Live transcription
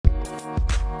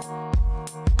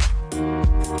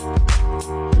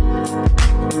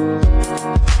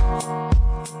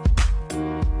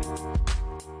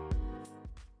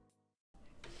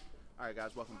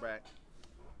guys, welcome back.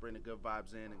 Bring the good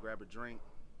vibes in and grab a drink.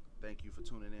 Thank you for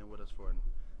tuning in with us for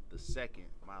the second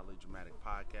Mildly Dramatic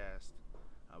podcast.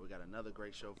 We got another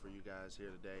great show for you guys here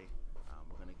today.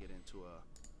 We're going to get into a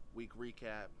week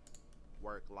recap,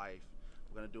 work, life.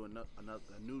 We're going to do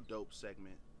a new dope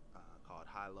segment called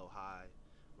High, Low, High,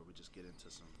 where we just get into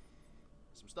some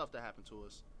stuff that happened to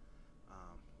us.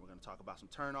 We're going to talk about some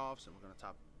turnoffs, and we're going to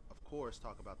talk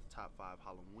about the top 5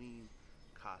 Halloween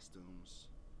costumes,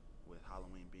 with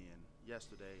Halloween being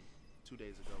yesterday, 2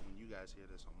 days ago when you guys hear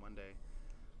this on Monday.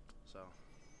 So,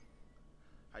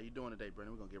 how you doing today,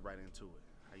 Brendan? We're going to get right into it.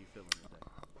 How you feeling today?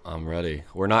 I'm ready.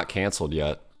 We're not canceled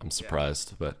yet. I'm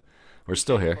surprised, but we're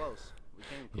still here. We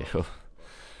came close.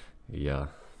 Yeah.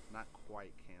 Not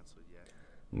quite canceled yet.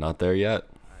 Not there yet.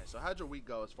 All right, so how'd your week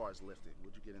go as far as lifting?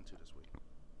 What'd you get into this week?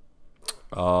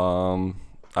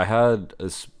 I had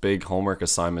this big homework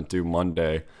assignment due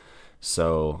Monday,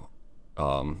 so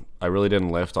I really didn't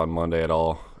lift on Monday at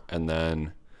all. And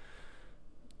then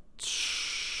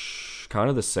kind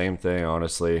of the same thing,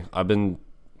 honestly. I've been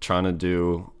trying to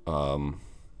do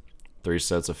 3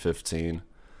 sets of 15,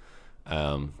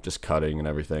 just cutting and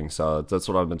everything. So that's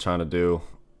what I've been trying to do.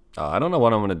 I don't know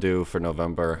what I'm going to do for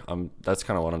November. That's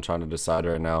kind of what I'm trying to decide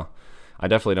right now. I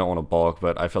definitely don't want to bulk,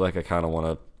 but I feel like I kind of want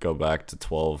to go back to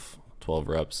 12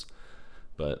 reps.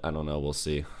 But I don't know. We'll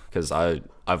see. Because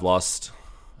I've lost.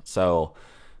 So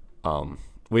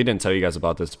we didn't tell you guys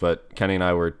about this, but Kenny and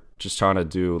I were just trying to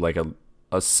do like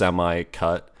a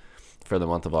semi-cut for the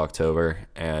month of October.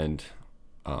 And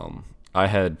I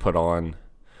had put on,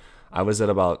 I was at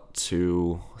about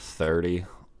 230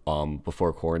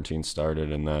 before quarantine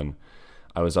started. And then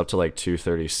I was up to like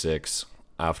 236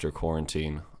 after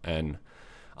quarantine. And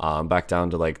I'm back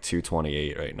down to like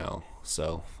 228 right now.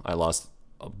 So I lost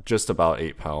just about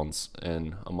 8 pounds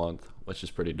in a month, which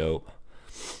is pretty dope.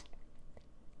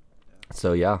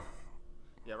 So yeah,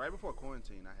 right before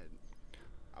quarantine,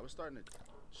 I was starting to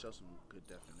show some good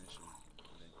definition,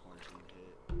 and then quarantine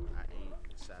hit. I ate,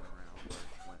 sat around,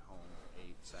 went home,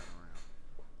 ate, sat around.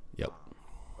 Yep.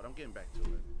 But I'm getting back to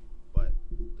it. But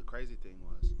the crazy thing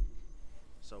was,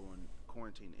 so when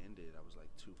quarantine ended, I was like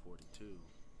 242.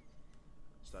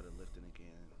 Started lifting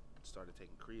again. Started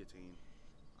taking creatine,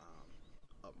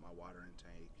 up my water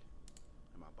intake,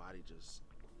 and my body just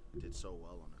did so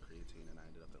well on the creatine, and I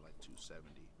ended up at like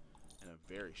 270 in a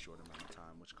very short amount of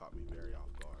time, which caught me very off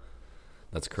guard.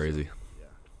 That's crazy. So, yeah.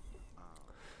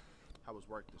 How was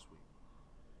work this week?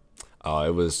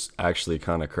 It was actually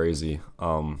kind of crazy.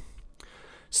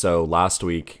 So last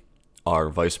week, our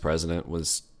vice president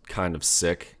was kind of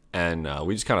sick, and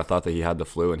we just kind of thought that he had the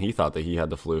flu, and he thought that he had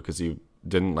the flu because he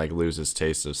didn't like lose his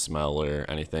taste of smell or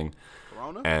anything.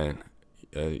 Corona? And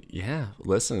yeah,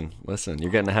 listen,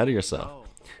 you're getting ahead of yourself. Oh.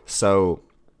 So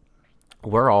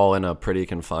we're all in a pretty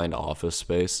confined office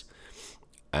space,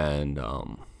 and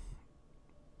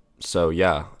so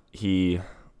yeah, he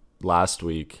last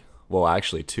week, well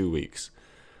actually 2 weeks,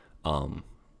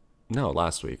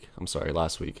 last week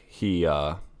he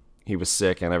was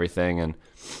sick and everything, and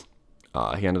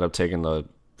he ended up taking the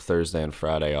Thursday and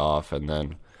Friday off, and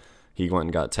then he went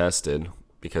and got tested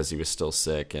because he was still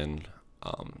sick, and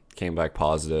came back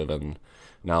positive, and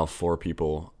now 4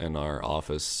 people in our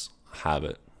office have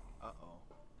it. Uh-oh.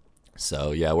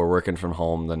 So yeah, we're working from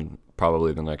home then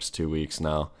probably the next 2 weeks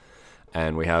now,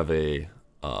 and we have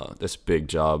this big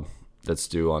job that's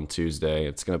due on Tuesday.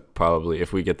 It's gonna probably,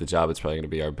 if we get the job, it's probably gonna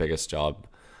be our biggest job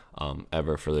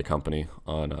ever for the company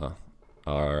on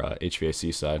our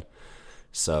HVAC side.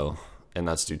 So, and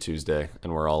that's due Tuesday,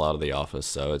 and we're all out of the office,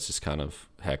 so it's just kind of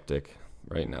hectic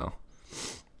right now.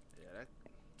 Yeah, that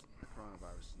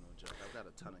coronavirus is no joke. I've got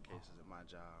a ton of cases at my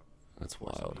job. That's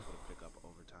Forcing wild. people to pick up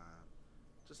overtime.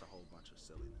 Just a whole bunch of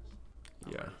silliness.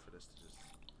 I'm Yeah. ready for this to just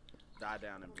die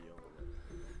down and be over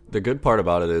with. The good part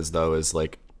about it is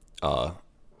like,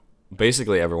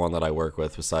 basically everyone that I work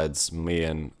with, besides me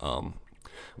and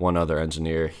one other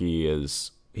engineer,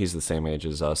 he's the same age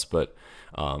as us, but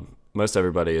most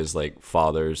everybody is like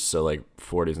fathers, so like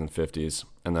 40s and 50s,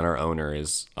 and then our owner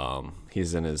is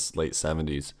he's in his late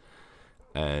 70s,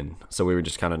 and so we were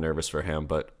just kind of nervous for him,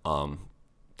 but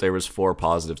there was 4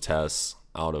 positive tests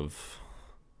out of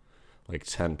like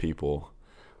 10 people,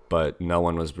 but no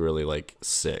one was really like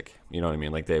sick, you know what I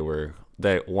mean? Like 2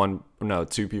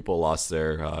 people lost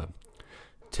their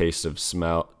taste and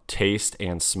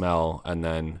smell, and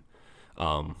then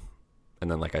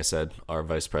like I said, our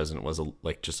vice president was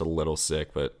just a little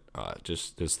sick, but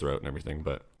just his throat and everything.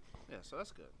 But yeah, so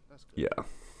that's good. Yeah.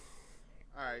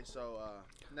 All right, so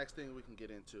next thing we can get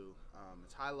into,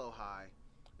 it's high, low, high.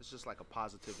 It's just like a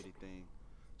positivity thing,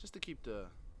 just to keep the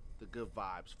the good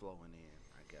vibes flowing in,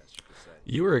 I guess you could say.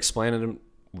 You were explaining them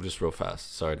just real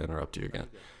fast. Sorry to interrupt you again.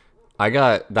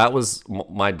 Okay. That was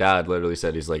my dad literally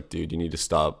said, he's like, dude, you need to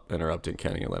stop interrupting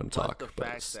Kenny and let him talk. But the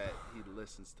fact that he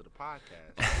listens to the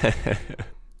podcast.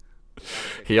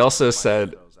 He also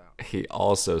said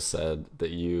that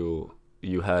you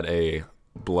had a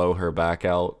blow her back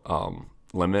out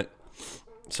limit.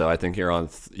 So I think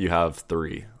you have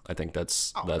 3. I think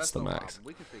that's the no max. problem.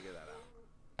 We can figure that out.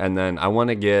 And then I want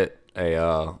to get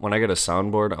when I get a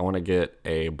soundboard, I want to get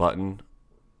a button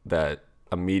that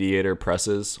a mediator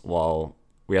presses while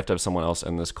we have to have someone else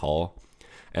in this call.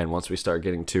 And once we start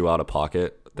getting too out of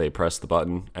pocket, they press the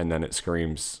button and then it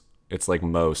screams. It's like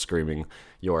Mo screaming,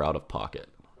 "You're out of pocket."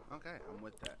 Okay, I'm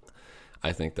with that.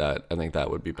 I think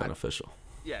that would be beneficial.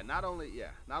 Not only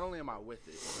am I with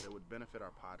it, but it would benefit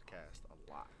our podcast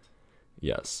a lot.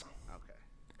 Yes. Okay.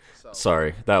 So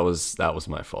sorry, that was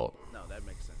my fault. No, that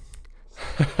makes sense.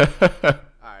 All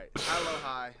right, high, low,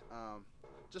 high.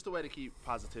 Just a way to keep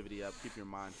positivity up, keep your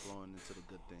mind flowing into the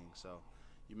good things. So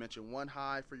you mentioned one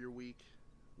high for your week,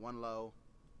 one low,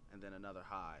 and then another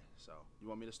high. So you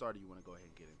want me to start, or you want to go ahead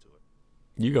and get into it?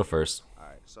 You go first. All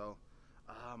right. So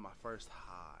my first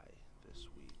high this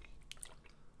week.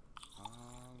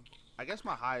 I guess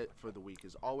my high for the week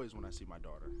is always when I see my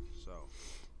daughter. So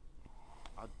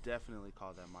I'll definitely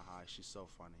call that my high. She's so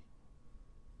funny.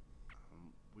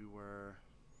 What were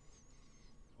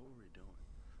we doing?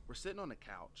 We're sitting on the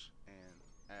couch, and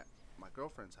at my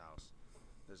girlfriend's house,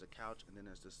 there's a couch, and then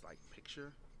there's this like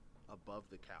picture above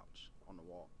the couch on the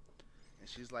wall, and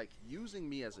she's like using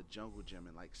me as a jungle gym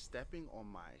and like stepping on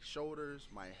my shoulders,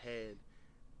 my head,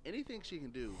 anything she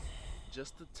can do,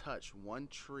 just to touch one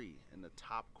tree in the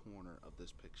top corner of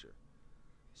this picture.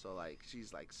 So like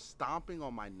she's like stomping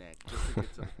on my neck just to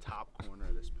get to the top corner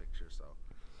of this picture. So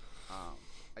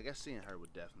I guess seeing her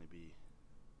would definitely be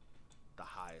the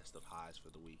highest of highs for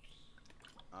the week.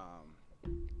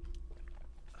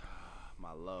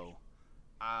 My low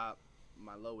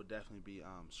would definitely be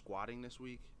squatting this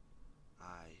week.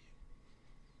 I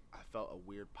felt a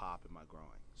weird pop in my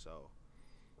groin. So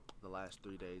the last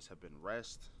 3 days have been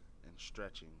rest and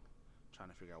stretching, trying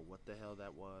to figure out what the hell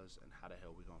that was and how the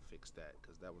hell we gonna fix that,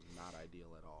 because that was not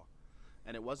ideal at all.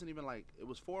 And it wasn't even like, it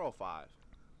was 4:05,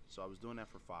 so I was doing that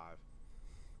for 5.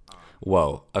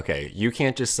 Whoa. Okay, you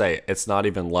can't just say it's not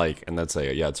even like and then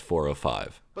say yeah, it's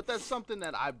 4:05. But that's something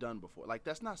that I've done before. Like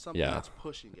that's not something that's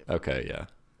pushing it. Okay, yeah.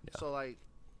 So like,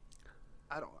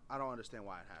 I don't understand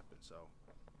why it happened. So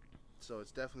it's we're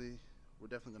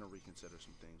definitely gonna reconsider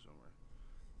some things when we're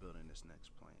building this next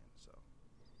plan. So,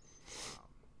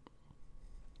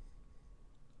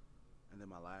 and then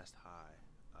my last high,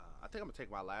 I think I'm gonna take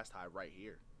my last high right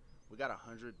here. We got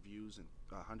 100 views and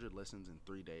 100 listens in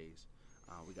 3 days.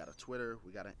 We got a Twitter,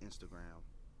 we got an Instagram.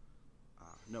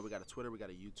 We got a Twitter, we got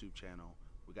a YouTube channel.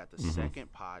 We got the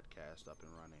second podcast up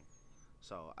and running.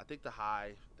 So I think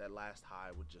that last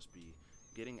high would just be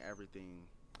getting everything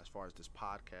as far as this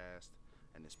podcast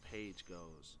and this page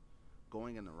goes,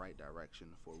 going in the right direction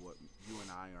for what you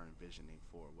and I are envisioning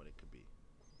for what it could be.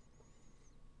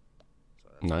 So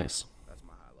Nice. That's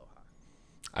my high, low, high.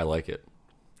 I like it.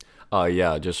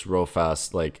 Yeah, just real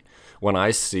fast. Like when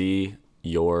I see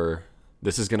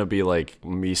this is gonna be like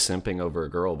me simping over a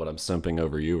girl, but I'm simping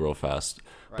over you real fast.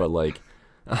 Right. But like,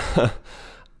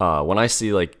 when I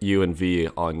see like you and V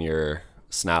on your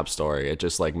Snap story, it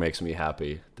just like makes me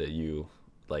happy that you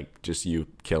like just you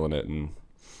killing it and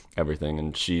everything,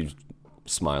 and she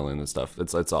smiling and stuff.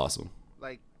 It's awesome.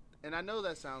 Like, and I know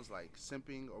that sounds like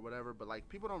simping or whatever, but like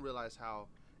people don't realize how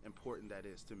important that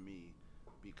is to me,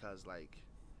 because like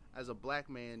as a black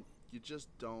man, you just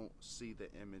don't see the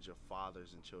image of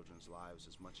fathers in children's lives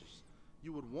as much as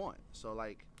you would want. So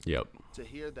like, yep. To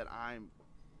hear that I'm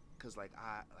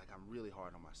really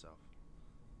hard on myself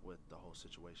with the whole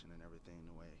situation and everything,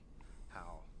 the way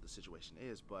how the situation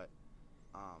is, but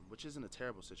which isn't a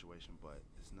terrible situation, but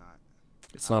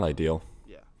it's not ideal.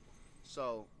 Yeah.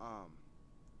 So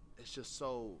it's just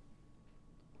so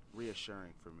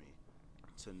reassuring for me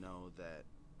to know that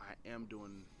I am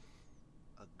doing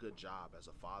a good job as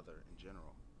a father in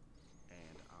general,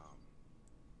 and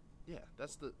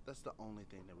that's the only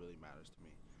thing that really matters to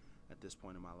me at this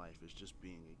point in my life, is just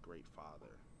being a great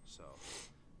father. So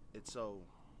it's so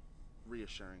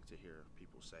reassuring to hear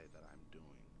people say that I'm doing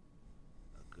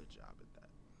a good job at that.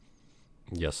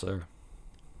 Yes, sir.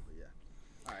 But yeah.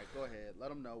 All right, go ahead. Let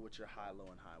them know what your high,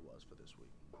 low, and high was for this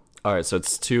week. All right, so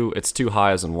it's two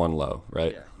highs and one low,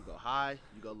 right? Yeah, you go high,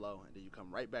 you go low, and then you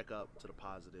come right back up to the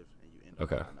positive, and you end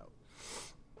up on a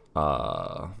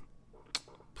high note.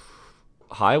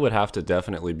 High would have to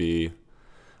definitely be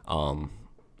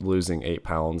losing 8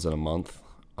 pounds in a month.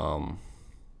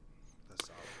 That's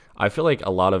solid. I feel like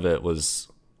a lot of it was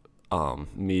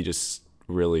me just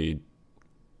really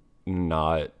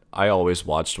not. I always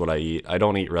watched what I eat. I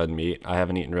don't eat red meat. I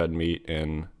haven't eaten red meat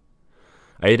in.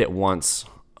 I ate it once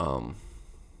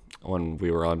when we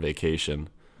were on vacation,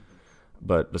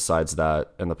 but besides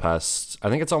that, in the past, I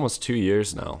think it's almost 2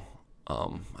 years now.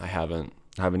 I haven't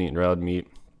eaten red meat,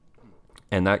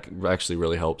 and that actually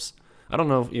really helps. I don't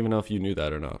know even know if you knew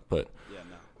that or not, but Yeah,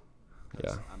 no.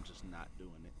 yeah, I'm just not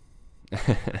doing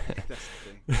it. That's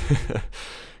the thing.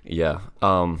 yeah.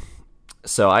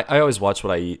 So I always watch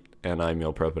what I eat and I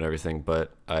meal prep and everything,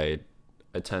 but I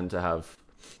tend to have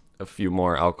a few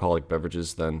more alcoholic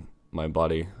beverages than my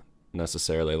body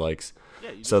necessarily likes. Yeah,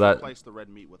 you just So that replace the red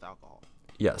meat with alcohol.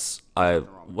 yes, Nothing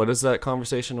wrong with what is that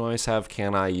conversation we always have?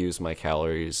 Can I use my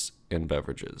calories in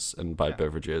beverages? And by Yeah.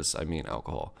 beverages, I mean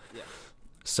alcohol. Yeah.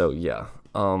 So yeah.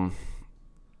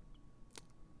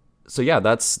 So yeah,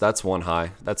 that's one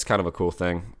high. That's kind of a cool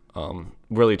thing.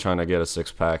 Really trying to get a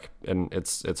 6-pack, and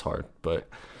it's hard, but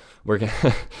we're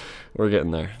we're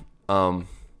getting there.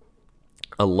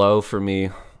 A low for me.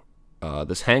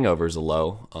 This hangover is a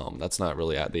low. That's not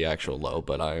really at the actual low,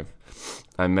 but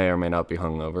I may or may not be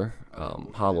hungover.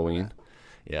 Halloween,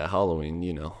 yeah, Halloween.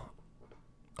 You know,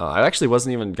 I actually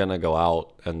wasn't even gonna go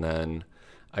out, and then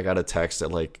I got a text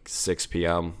at like 6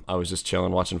 p.m. I was just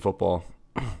chilling watching football,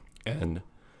 and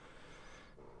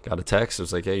got a text. It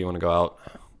was like, "Hey, you want to go out?"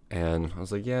 And I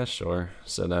was like, "Yeah, sure."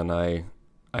 So then I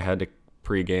had to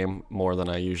pregame more than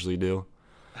I usually do,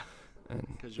 and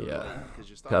Because you're yeah, late, because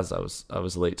you're because starting. I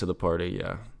was late to the party.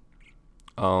 Yeah.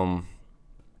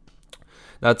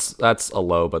 That's a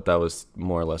low, but that was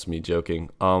more or less me joking.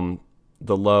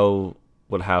 The low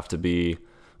would have to be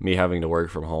me having to work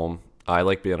from home. I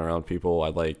like being around people. I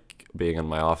like being in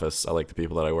my office. I like the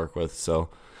people that I work with. So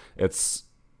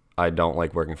I don't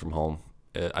like working from home.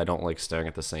 I don't like staring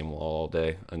at the same wall all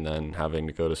day and then having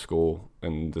to go to school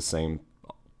in the same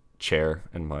chair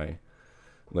in my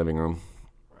living room.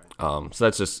 Right. So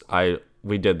that's just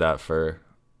we did that for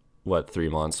 3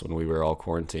 months when we were all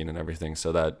quarantined and everything.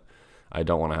 So that I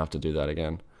don't want to have to do that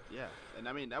again. Yeah, and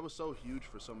I mean that was so huge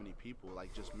for so many people,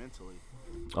 like just mentally.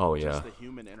 Oh yeah. Just the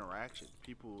human interaction.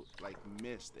 People like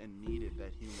missed and needed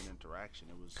that human interaction.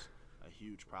 It was a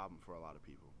huge problem for a lot of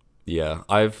people. Yeah,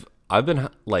 I've been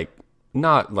like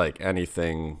not like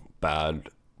anything bad,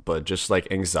 but just like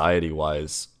anxiety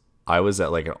wise, I was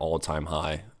at like an all-time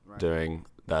high Right. during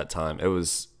that time.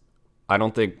 I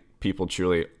don't think people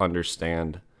truly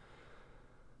understand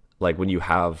like when you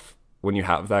have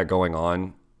that going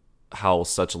on, how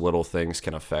such little things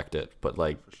can affect it. But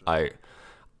like For sure.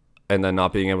 and then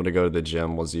not being able to go to the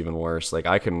gym was even worse. Like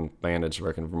I can manage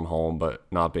working from home, but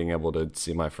not being able to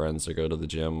see my friends or go to the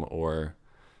gym or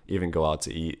even go out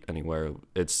to eat anywhere,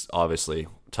 it's obviously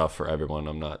tough for everyone.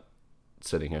 I'm not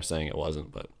sitting here saying it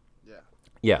wasn't, but Yeah.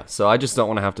 yeah. So I just don't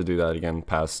want to have to do that again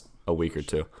past a week or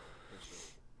two. For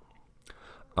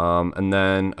sure. And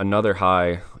then another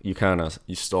high, you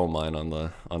stole mine on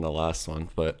the last one,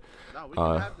 but No, we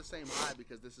can have the same high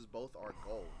because this is both our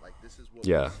goal. Like this is what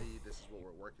Yeah. we see. This is what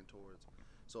we're working towards.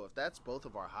 So if that's both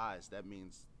of our highs, that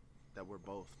means that we're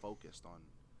both focused on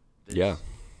this. Yeah.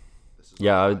 This is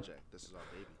Yeah, our project. This is our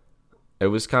baby. it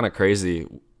was kind of crazy.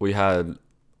 We had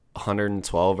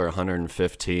 112 or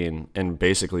 115 in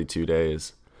basically 2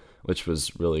 days, which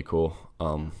was really cool.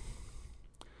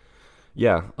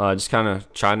 Yeah, just kind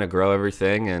of trying to grow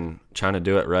everything and trying to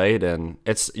do it right. And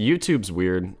YouTube's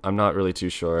weird. I'm not really too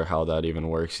sure how that even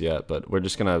works yet, but we're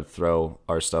just gonna throw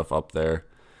our stuff up there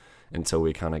until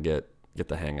we kind of get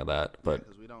the hang of that. But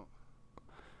Because we don't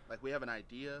like we have an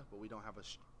idea, but we don't have a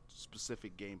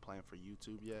specific game plan for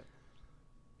YouTube yet.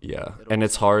 yeah, It'll and be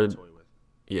it's something to hard. toy with.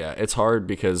 Yeah, it's hard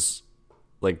because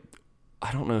like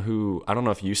I don't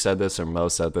know if you said this or Mo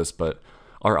said this, but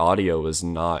our audio was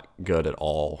not good at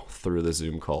all through the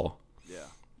Zoom call. Yeah.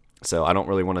 So I don't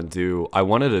really want to I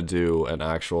wanted to do an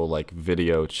actual like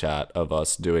video chat of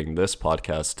us doing this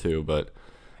podcast too, but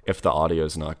if the audio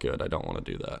is not good, I don't want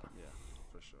to do that. Yeah,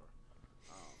 for sure.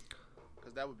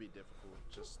 Because that would be difficult.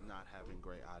 Just not having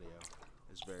great audio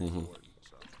is very important.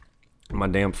 So, My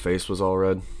damn face was all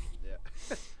red.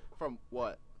 yeah. From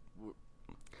what?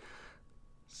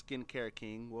 Skincare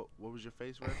King. What was your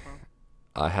face red from?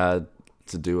 I had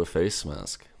to do a face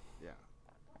mask. Yeah.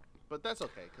 But that's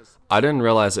okay, because I didn't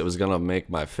realize it was going to make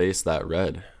my face that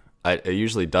red. It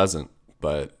usually doesn't,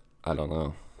 but I don't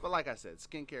know. but like I said,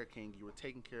 Skincare King, you were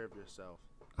taking care of yourself.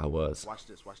 I was. Watch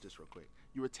this real quick.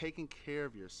 You were taking care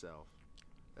of yourself.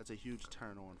 That's a huge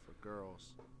turn on for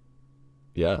girls.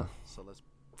 Yeah. So let's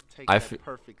take I that f-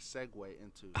 perfect segue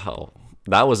into. Oh,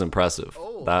 that was impressive.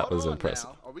 Oh, That hold was on impressive.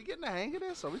 now. Are we getting the hang of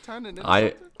this? Are we turning into I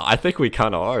something? I think we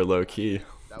kind of are low key.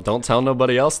 That was Don't tell interesting.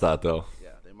 nobody else that though. Yeah,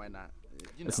 they might not.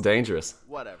 You It's know, dangerous.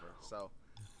 whatever. So,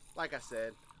 like I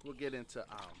said, we'll get into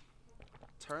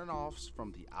turn-offs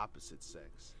from the opposite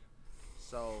sex.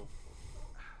 So,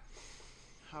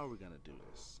 how are we gonna do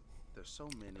this? There's so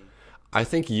many. I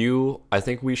think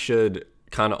we should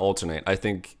kind of alternate. I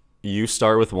think you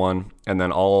start with one, and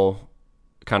then I'll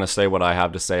kind of say what I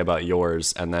have to say about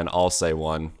yours, and then I'll say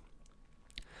one,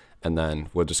 and then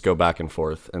we'll just go back and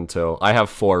forth until I have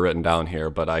 4 written down here,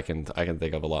 but I can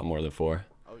think of a lot more than 4.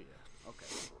 Oh yeah. Okay.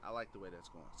 I like the way that's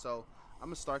going. So I'm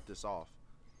gonna start this off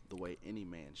the way any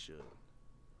man should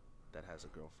that has a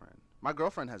girlfriend. My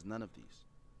girlfriend has none of these.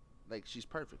 Like she's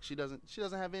perfect. She doesn't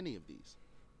have any of these.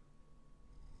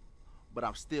 But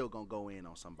I'm still gonna go in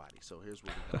on somebody. So here's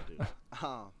what we're gonna do.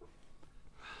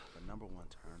 The number one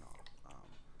turn off.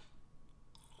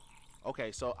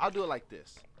 Okay, so I'll do it like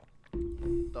this.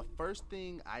 The first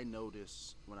thing I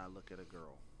notice when I look at a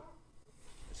girl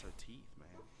is her teeth,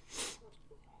 man.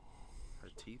 Her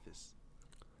teeth is,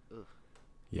 ugh.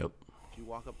 Yep. If you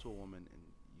walk up to a woman and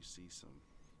you see some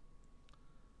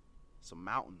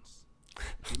mountains,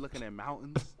 if you're looking at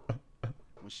mountains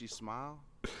when she smile,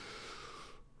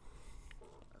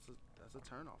 that's a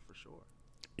turn off for sure.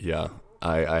 Yeah,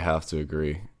 I have to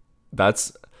agree.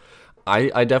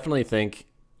 I definitely think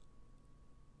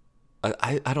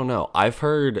I don't know. I've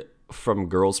heard from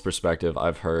girls' perspective,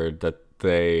 I've heard that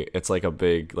it's like a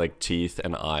big like teeth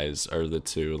and eyes are the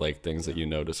two like things that you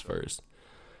notice first.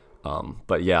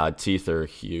 But yeah, teeth are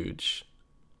huge.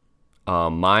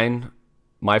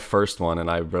 My first one, and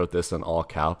I wrote this in all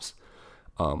caps.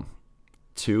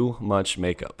 Too much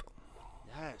makeup.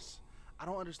 Yes. I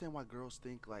don't understand why girls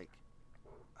think like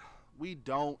we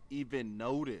don't even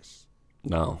notice.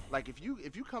 No. Like if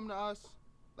you come to us,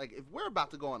 like if we're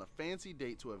about to go on a fancy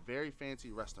date to a very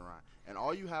fancy restaurant and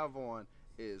all you have on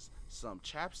is some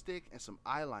chapstick and some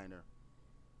eyeliner,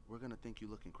 we're going to think you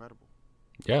look incredible.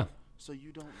 Yeah. So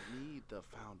you don't need the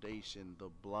foundation, the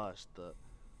blush,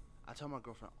 I tell my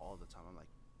girlfriend all the time, I'm like,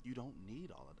 you don't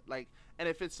need all of that. Like, and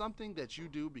if it's something that you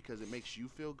do because it makes you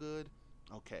feel good,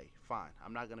 okay, fine.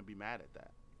 I'm not going to be mad at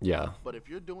that. Yeah. But if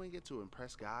you're doing it to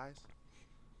impress guys,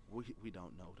 we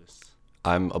don't notice.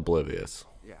 I'm oblivious.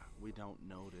 Yeah, we don't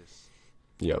notice.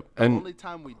 Yep. The And only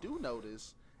time we do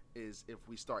notice is if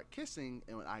we start kissing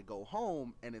and when I go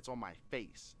home and it's on my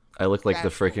face. I look like the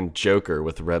That's when- freaking Joker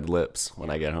with red lips when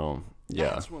I get home. Yeah.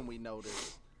 That's when we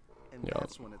notice, and Yeah.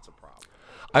 that's when it's a problem.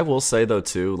 I will say though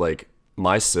too, like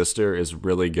my sister is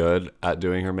really good at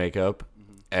doing her makeup,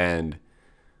 and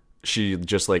she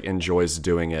just like enjoys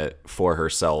doing it for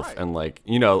herself. Right. And like,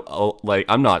 you know, like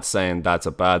I'm not saying that's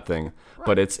a bad thing,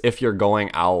 but it's if you're going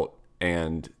out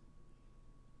and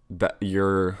that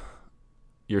you're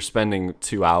spending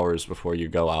 2 hours before you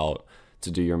go out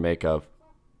to do your makeup,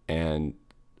 and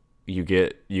you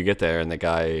get there and the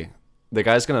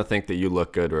guy's gonna think that you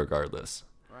look good regardless.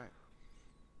 Right.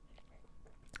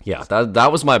 Yeah,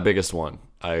 that was my biggest one.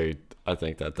 I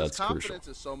think that's crucial. Confidence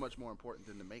is so much more important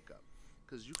than the makeup.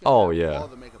 Because you can have all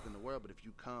the makeup in the world, but if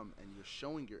you come and you're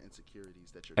showing your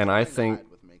insecurities that you're And trying I think to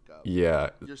hide with makeup, yeah,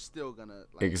 you're still gonna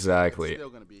exactly. It's still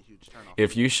gonna be a huge turn off.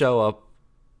 If you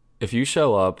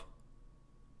show up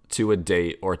to a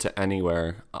date or to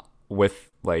anywhere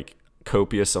with like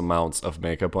copious amounts of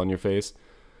makeup on your face,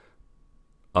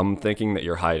 I'm thinking that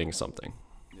you're hiding something.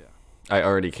 Yeah, I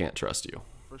already can't trust you.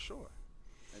 for sure.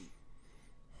 And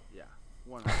yeah,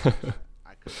 100%.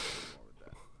 I couldn't agree more with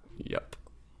that. Yep.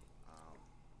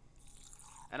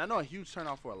 And I know a huge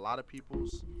turnoff for a lot of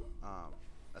people's,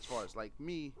 as far as like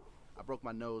me, I broke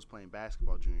my nose playing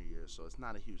basketball junior year, so it's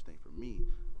not a huge thing for me.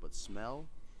 But smell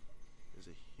is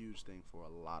a huge thing for a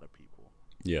lot of people.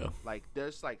 Yeah. Like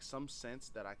there's like some scents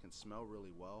that I can smell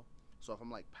really well. So if I'm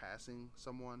like passing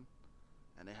someone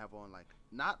and they have on like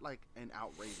not like an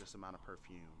outrageous amount of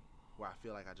perfume where I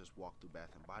feel like I just walked through Bath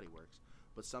and Body Works,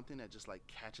 but something that just like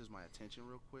catches my attention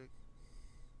real quick.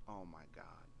 Oh my God,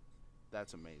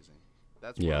 that's amazing.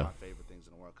 That's one of my favorite things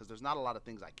in the world because there's not a lot of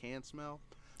things I can smell.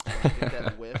 So I get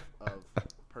that whiff of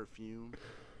perfume,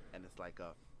 and it's like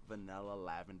a vanilla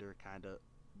lavender kind of.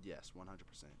 Yes, 100%.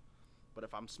 But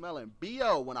if I'm smelling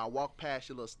BO when I walk past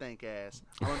your little stank ass,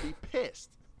 I'm gonna be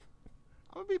pissed.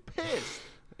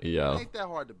 Yeah. It ain't that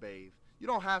hard to bathe. You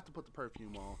don't have to put the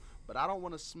perfume on, but I don't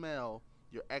want to smell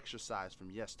your exercise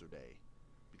from yesterday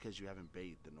because you haven't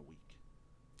bathed in a week.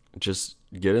 Just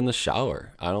get in the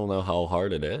shower. I don't know how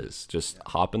hard it is. Just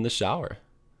hop in the shower.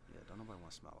 Yeah, don't nobody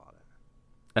want to smell all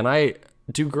that.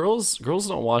 And girls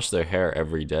don't wash their hair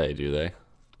every day, do they?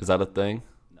 Is that a thing?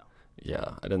 No.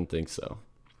 Yeah, I didn't think so.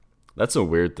 That's a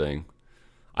weird thing.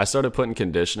 I started putting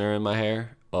conditioner in my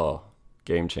hair. Oh,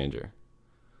 game changer.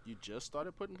 You just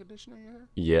started putting conditioner in your hair?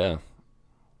 Yeah.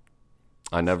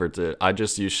 I never did. I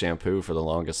just used shampoo for the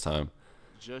longest time.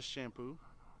 Just shampoo?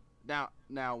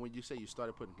 Now, when you say you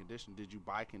started putting conditioner, did you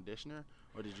buy conditioner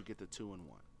or did you get the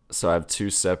 2-in-1? So I have two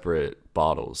separate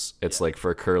bottles. It's like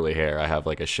for curly hair, I have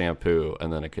like a shampoo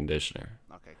and then a conditioner.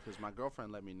 Okay, because my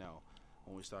girlfriend let me know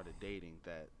when we started dating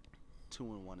that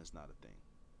 2-in-1 is not a thing.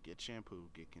 Get shampoo,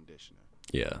 get conditioner.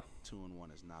 Yeah.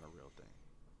 2-in-1 is not a real thing.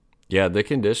 Yeah, the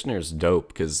conditioner is dope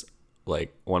because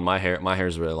like when my hair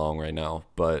is really long right now,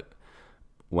 but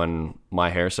when my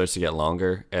hair starts to get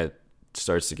longer, it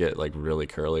starts to get like really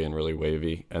curly and really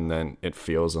wavy, and then it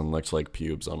feels and looks like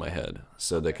pubes on my head.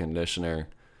 So the conditioner,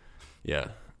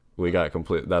 yeah, we got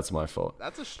complete. That's my fault.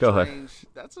 That's a Go ahead.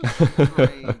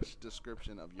 strange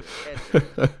description of your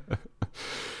head.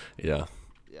 Yeah.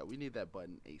 Yeah, we need that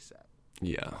button ASAP.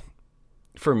 Yeah.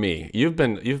 For me, you've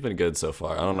been good so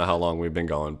far. I don't know how long we've been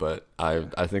going, but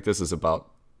I think this is about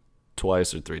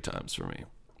twice or three times for me.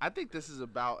 I think this is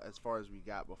about as far as we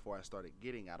got before I started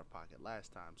getting out of pocket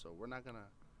last time. So we're not gonna.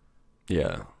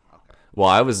 Yeah. Okay. Well,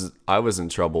 I was in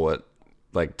trouble at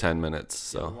like 10 minutes,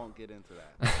 so Yeah, we won't get into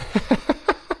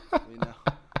that.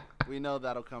 we know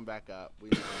that'll come back up.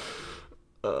 We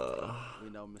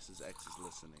know Mrs. X is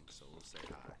listening, so we'll say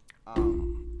hi.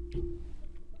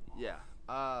 Yeah.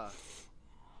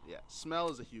 Smell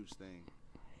is a huge thing.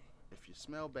 If you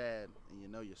smell bad and you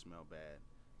know you smell bad,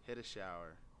 hit a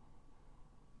shower.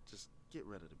 Just get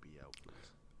rid of the BO,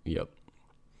 please. Yep.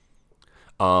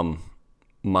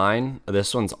 Mine,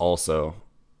 this one's also,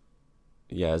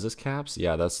 yeah, is this caps?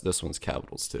 Yeah, this one's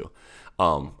capitals too.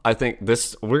 I think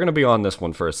we're going to be on this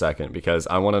one for a second because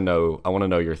I want to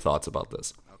know your thoughts about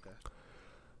this.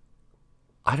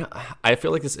 Okay. I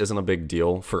feel like this isn't a big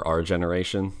deal for our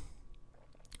generation,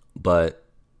 but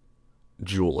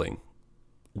Juuling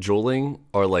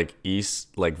or like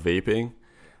vaping,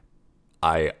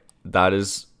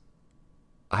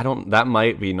 that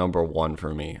might be number one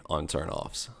for me on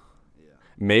turnoffs. Yeah.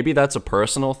 Maybe that's a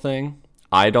personal thing.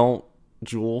 I don't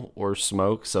Juul or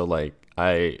smoke, so like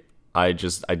I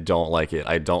don't like it.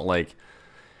 I don't like.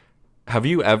 Have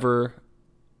you ever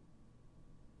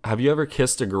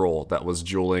kissed a girl that was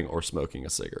juuling or smoking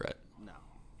a cigarette? No.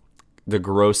 The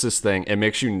grossest thing. It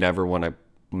makes you never want to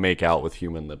make out with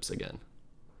human lips again.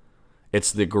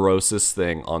 It's the grossest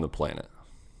thing on the planet.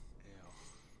 Ew.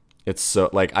 It's so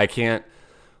like I can't.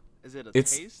 Is it a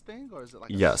taste thing or is it like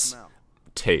a smell?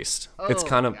 Taste. Oh, it's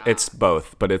kind of God. It's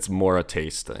both, but it's more a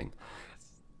taste thing.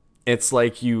 It's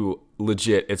like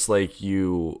it's like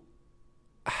you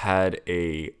had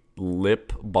a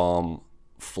lip balm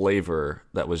flavor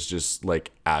that was just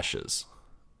like ashes.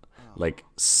 Like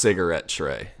cigarette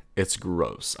tray. It's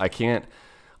gross. I can't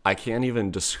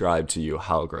even describe to you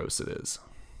how gross it is.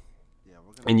 Yeah,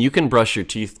 and you can brush your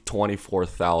teeth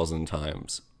 24,000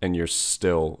 times and you're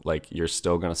still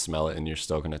going to smell it and you're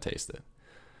still going to taste it.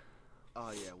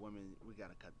 Oh yeah, women, we got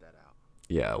to cut that out.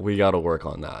 Yeah, we got to work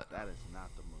on that. That is not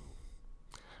the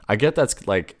move. I get that's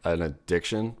like an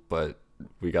addiction, but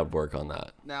we got to work on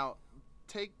that. Now,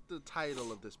 take the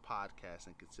title of this podcast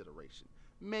in consideration.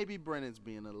 Maybe Brennan's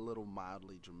being a little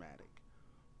mildly dramatic.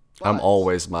 I'm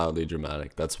always mildly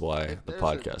dramatic. That's why the there's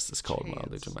podcast is called chance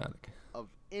Mildly Dramatic. Of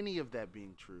any of that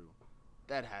being true,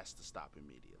 that has to stop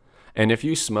immediately. And if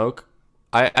you smoke,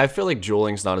 I feel like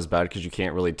juuling's not as bad because you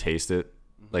can't really taste it.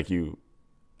 Mm-hmm. Like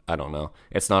I don't know.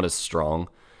 It's not as strong.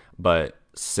 But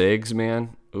cigs,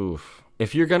 man, oof.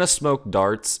 If you're going to smoke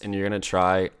darts and you're going to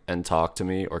try and talk to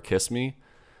me or kiss me,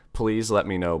 please let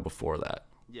me know before that.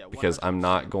 Yeah, 100%. Because I'm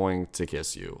not going to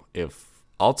kiss you.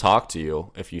 I'll talk to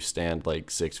you if you stand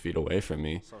like 6 feet away from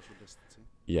me. Social distancing.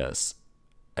 Yes.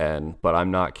 But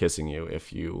I'm not kissing you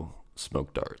if you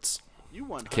smoke darts. You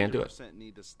 100% Can't do it.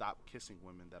 need to stop kissing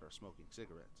women that are smoking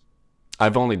cigarettes.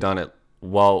 I've only done it.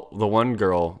 Well, the one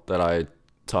girl that I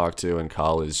talked to in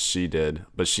college, she did,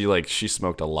 but she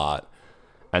smoked a lot.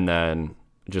 And then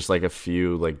just like a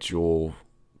few like Juul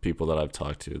people that I've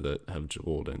talked to that have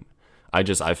Juuled, and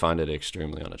I find it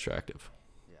extremely unattractive.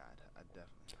 Yeah, I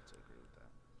definitely have to agree with that.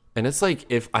 And it's like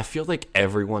I feel like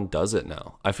everyone does it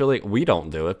now. I feel like we don't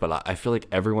do it, but I feel like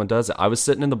everyone does it. I was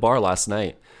sitting in the bar last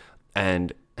night,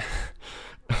 and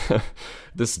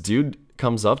this dude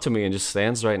comes up to me and just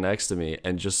stands right next to me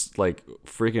and just like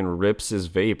freaking rips his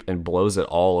vape and blows it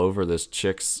all over this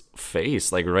chick's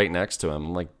face, like right next to him.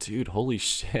 I'm like, dude, holy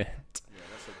shit. Yeah,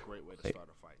 that's a great way to start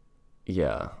a fight.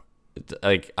 Yeah.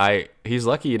 Like he's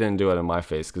lucky he didn't do it in my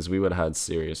face because we would have had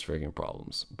serious freaking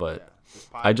problems. But This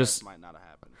I podcast just might not have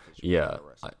happened. you Yeah, got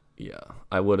arrested.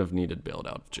 I would have needed bailed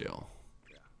out of jail.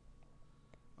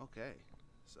 Yeah. Okay.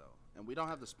 So, and we don't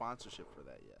have the sponsorship for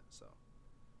that yet. So,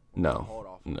 No, hold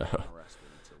off on no. getting arrested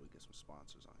until we get some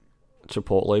sponsors on here.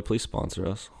 Chipotle, please sponsor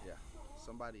us. Yeah.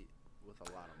 Somebody with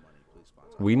a lot of money, please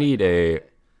sponsor. We need a.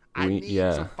 I need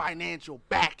some financial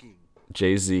backing.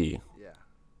 Jay-Z. Yeah.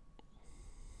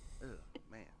 Ugh,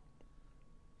 man.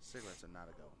 Cigarettes are not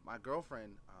a go. My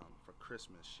girlfriend, for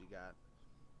Christmas, she got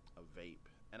a vape.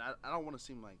 And I don't want to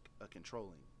seem like a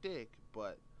controlling dick,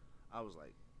 but I was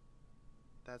like,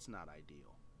 that's not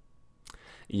ideal.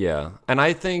 Yeah. And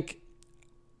I think,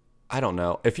 I don't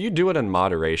know. If you do it in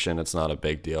moderation, it's not a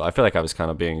big deal. I feel like I was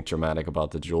kind of being dramatic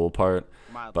about the Juul part.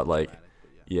 Mildly But like, dramatic,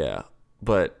 but yeah.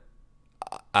 But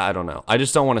I don't know. I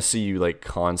just don't want to see you like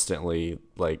constantly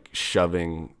like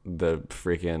shoving the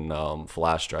freaking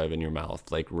flash drive in your mouth,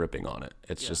 like ripping on it.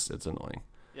 It's just, it's annoying.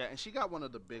 Yeah, and she got one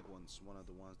of the big ones, one of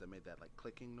the ones that made that like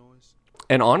clicking noise.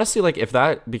 And honestly, like if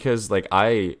that, because like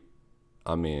I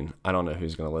mean, I don't know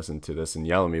who's going to listen to this and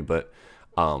yell at me, but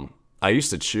I used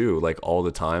to chew like all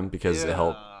the time because it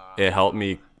helped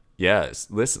me. Yes.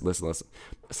 Listen.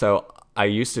 So I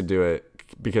used to do it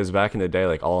because back in the day,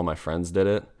 like all of my friends did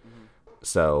it.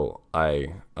 So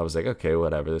I was like, okay,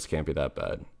 whatever, this can't be that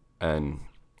bad. And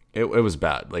it was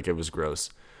bad. Like it was gross.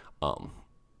 And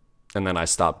then I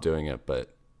stopped doing it,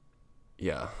 but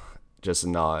yeah, just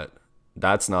not,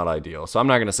 that's not ideal. So I'm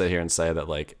not going to sit here and say that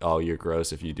like, oh, you're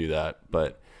gross if you do that,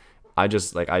 but I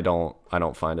just like, I don't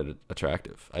find it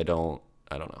attractive. I don't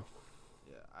know.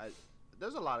 Yeah.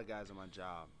 There's a lot of guys at my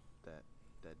job that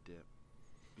dip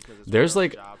because it's There's one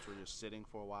of like those jobs where you're sitting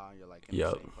for a while and you're like in the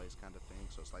same place kind of thing.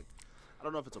 So it's like, I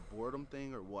don't know if it's a boredom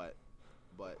thing or what,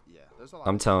 but yeah, there's a lot.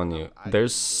 I'm telling you,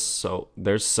 there's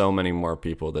so many more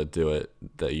people that do it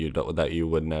that you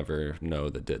would never know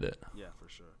that did it. Yeah, for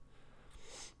sure.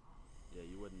 Yeah,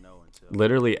 you wouldn't know until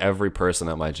Literally every person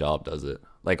at my job does it.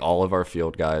 Like all of our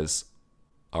field guys,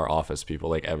 our office people,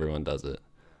 like everyone does it.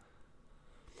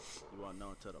 You won't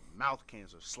know until the mouth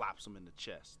cancer slaps them in the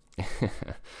chest.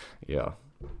 Yeah.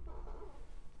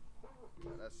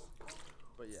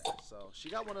 But yeah, so she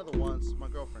got one of the ones, my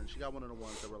girlfriend, she got one of the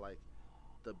ones that were like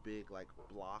the big like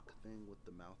block thing with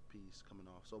the mouthpiece coming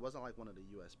off. So it wasn't like one of the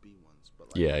USB ones, but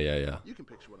like Yeah. you can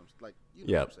picture what I'm like, you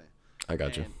know what I'm saying. I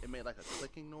got you. And it made like a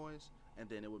clicking noise, and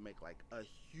then it would make like a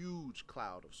huge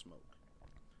cloud of smoke.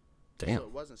 Damn. So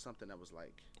it wasn't something that was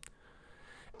like.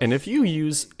 And if you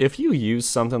use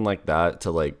something like that to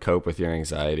like cope with your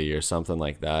anxiety or something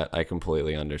like that, I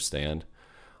completely understand.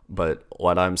 But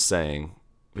what I'm saying,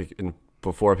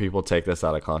 before people take this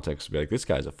out of context, be like, this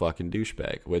guy's a fucking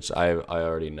douchebag, which I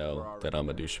already know that I'm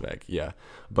a douchebag. Yeah.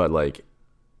 But like,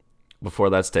 before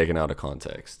that's taken out of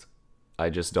context, I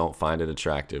just don't find it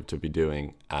attractive to be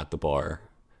doing at the bar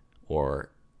or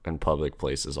in public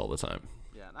places all the time.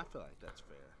 Yeah, and I feel like that's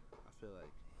fair. I feel like,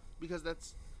 because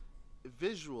that's,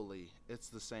 visually, it's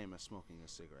the same as smoking a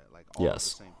cigarette. Like all of the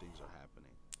same things are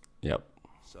happening. Yep.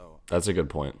 So that's a good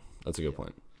point.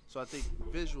 So I think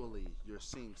visually you're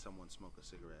seeing someone smoke a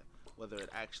cigarette, whether it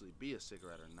actually be a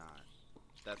cigarette or not.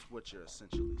 That's what you're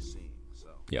essentially seeing. So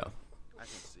yeah, I can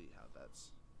see how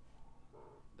that's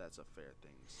a fair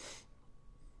thing to say.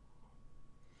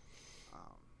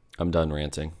 I'm done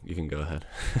ranting. You can go ahead.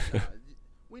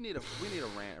 We need a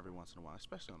rant every once in a while,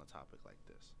 especially on a topic like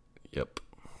this. Yep.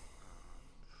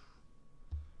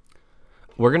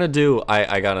 We're gonna do.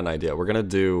 I got an idea. We're gonna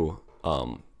do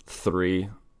 3.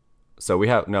 So we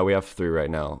have 3 right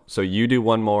now. So you do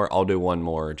one more, I'll do one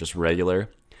more, just regular,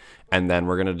 and then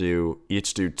we're gonna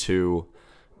each do 2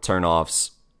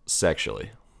 turn-offs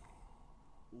sexually.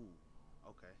 Ooh,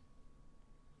 okay.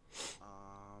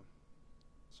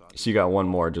 So you got one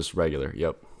more, just regular.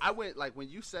 Yep. I went like when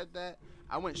you said that,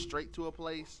 I went straight to a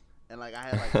place and like I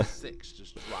had like 6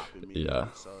 just drop immediately. Yeah.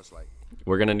 So it's like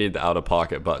we're gonna need the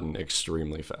out-of-pocket button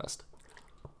extremely fast.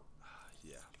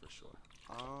 Yeah, for sure.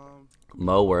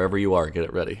 Mo, wherever you are, get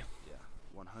it ready. Yeah,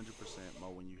 100%. Mo,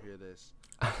 when you hear this,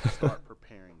 start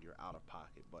preparing your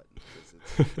out-of-pocket button because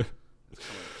it's coming up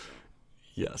soon.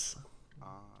 Yes.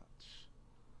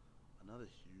 Another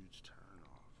huge turn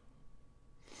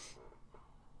off.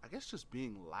 I guess just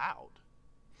being loud.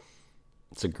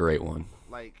 It's a great one.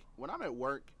 Like when I'm at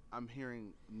work, I'm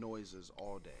hearing noises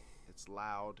all day. It's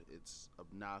loud. It's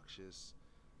obnoxious.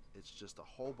 It's just a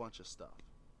whole bunch of stuff.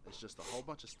 It's just a whole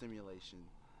bunch of stimulation.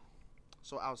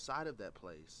 So outside of that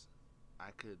place,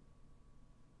 I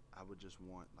would just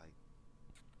want like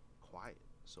quiet.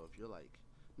 So if you're like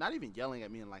not even yelling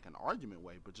at me in like an argument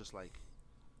way, but just like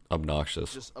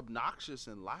obnoxious. Just obnoxious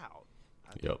and loud.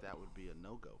 I think that would be a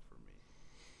no-go for me.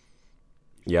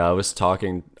 Yeah, I was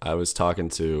talking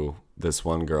to this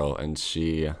one girl, and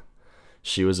she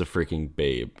was a freaking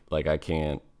babe. Like, I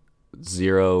can't,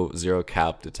 zero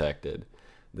cap detected.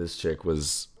 This chick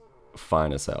was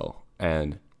fine as hell.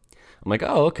 And I'm like,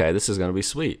 "Oh, okay, this is going to be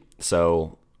sweet."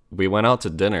 So, we went out to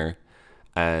dinner,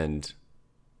 and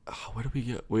what did we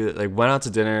get? We like went out to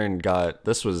dinner and got,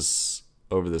 this was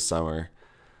over the summer.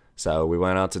 So, we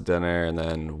went out to dinner, and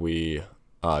then we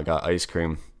got ice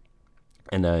cream,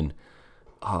 and then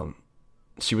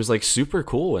she was like super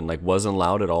cool and like wasn't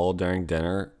loud at all during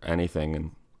dinner, anything.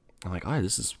 And I'm like, "Oh,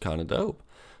 this is kind of dope."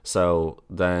 So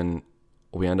then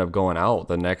we end up going out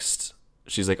the next.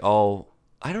 She's like, "Oh,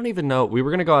 I don't even know. We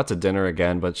were gonna go out to dinner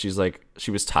again, but she's like, she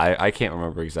was tired. I can't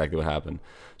remember exactly what happened."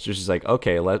 So she's like,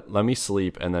 "Okay, let me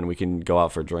sleep, and then we can go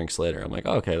out for drinks later." I'm like,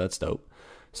 oh, "Okay, that's dope."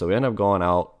 So we end up going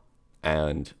out,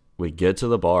 and we get to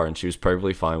the bar, and she was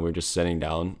perfectly fine. We were just sitting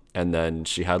down, and then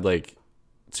she had like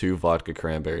two vodka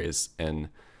cranberries, and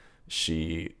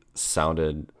she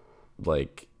sounded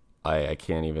like, I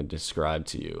can't even describe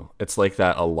to you. It's like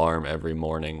that alarm every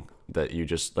morning that you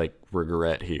just like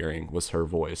regret hearing was her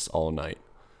voice all night.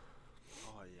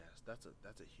 Oh yes, that's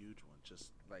a huge one.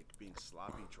 Just like being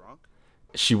sloppy drunk.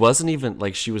 She wasn't even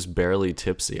like, she was barely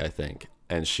tipsy, I think,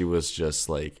 and she was just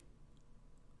like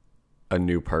a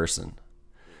new person.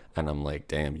 And I'm like,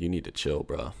 "Damn, you need to chill,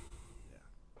 bro."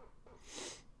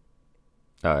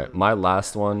 Yeah. All right, my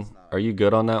last one. That's not. Are you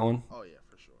good on that one? Oh yeah,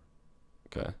 for sure.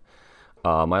 Okay.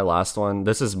 My last one.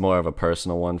 This is more of a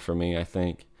personal one for me, I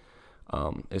think.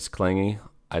 It's clingy.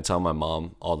 I tell my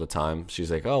mom all the time.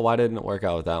 She's like, "Oh, why didn't it work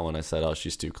out with that one?" I said, "Oh,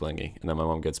 she's too clingy." And then my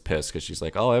mom gets pissed because she's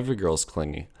like, "Oh, every girl's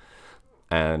clingy."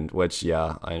 And which,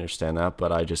 yeah, I understand that,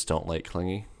 but I just don't like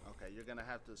clingy. Okay, you're gonna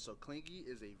have to. So clingy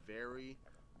is a very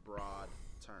broad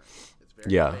term. It's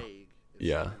very Yeah, vague. It's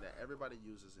yeah. something that everybody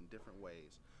uses in different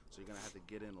ways. So you're gonna have to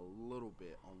get in a little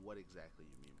bit on what exactly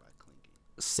you mean by clingy.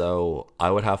 So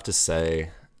I would have to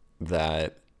say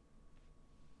that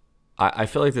I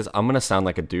feel like this. I'm gonna sound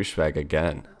like a douchebag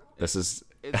again. This is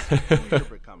It's who you're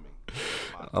becoming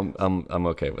on this podcast. I'm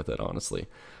okay with it, honestly.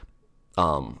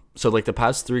 So like the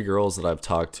past three girls that I've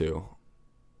talked to,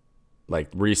 like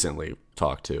recently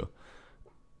talked to,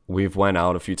 we've went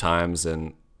out a few times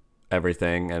and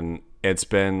everything, and it's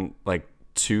been like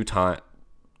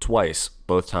twice,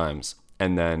 both times.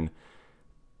 And then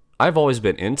I've always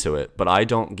been into it, but I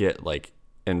don't get like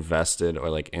invested or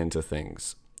like into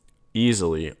things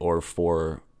easily or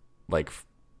for like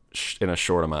in a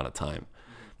short amount of time.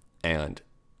 And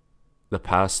the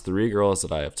past three girls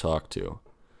that I have talked to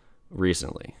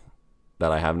recently,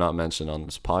 that I have not mentioned on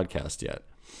this podcast yet,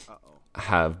 Uh oh.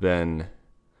 have been,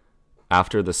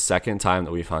 after the second time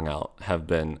that we've hung out, have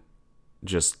been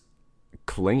just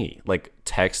clingy, like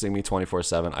texting me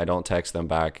 24/7. I don't text them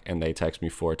back, and they text me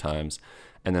four times,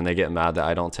 and then they get mad that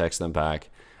I don't text them back,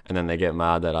 and then they get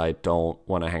mad that I don't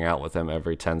want to hang out with them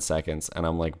every 10 seconds. And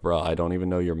I'm like, "Bro, I don't even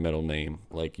know your middle name.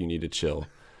 Like, you need to chill."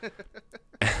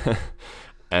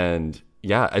 And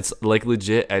yeah, it's like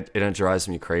legit, it drives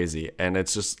me crazy. And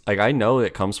it's just like, I know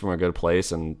it comes from a good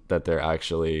place and that they're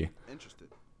actually, Interested.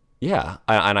 yeah,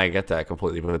 and I get that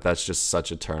completely, but that's just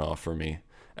such a turn off for me.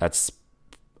 That's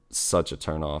such a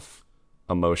turn off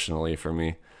emotionally for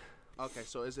me. Okay,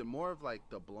 so is it more of like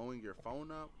the blowing your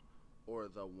phone up or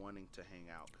the wanting to hang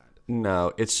out kind of thing?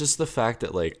 No, it's just the fact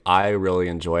that like I really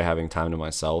enjoy having time to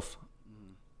myself,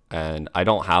 and I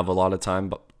don't have a lot of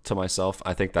time to myself.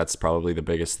 I think that's probably the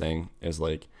biggest thing is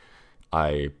like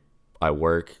I I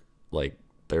work like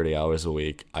 30 hours a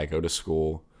week. I go to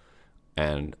school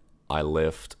and I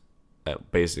lift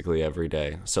basically every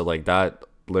day. So like that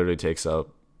literally takes up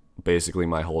basically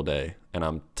my whole day, and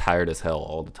I'm tired as hell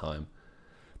all the time.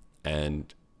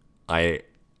 And I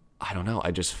I don't know.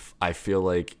 I feel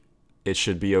like it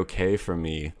should be okay for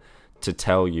me to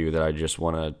tell you that I just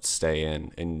want to stay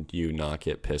in and you not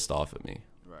get pissed off at me.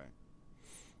 Right.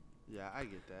 Yeah, I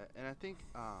get that, and I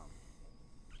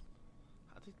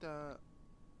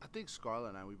think Scarlett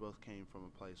and I, we both came from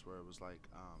a place where it was like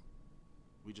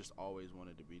we just always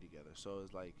wanted to be together. So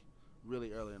it's like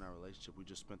really early in our relationship, we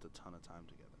just spent a ton of time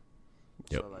together.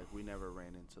 Yep. So like we never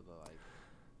ran into the like,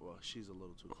 well, she's a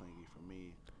little too clingy for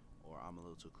me, or I'm a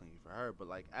little too clingy for her. But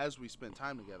like as we spent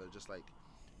time together, just like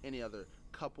any other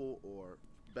couple or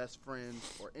best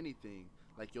friends or anything,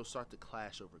 like you'll start to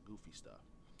clash over goofy stuff.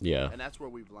 Yeah. And that's where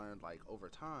we've learned like over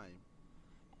time,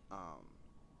 um,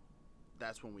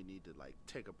 that's when we need to like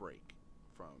take a break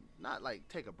from, not like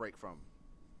take a break from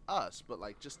us, but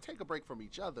like just take a break from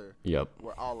each other. Yep.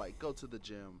 Where I'll like go to the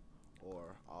gym,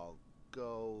 or I'll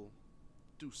go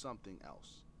do something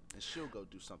else, and she'll go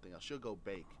do something else. She'll go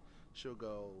bake. She'll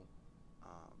go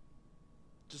um,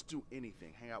 just do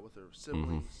anything, hang out with her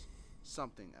siblings,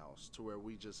 something else, to where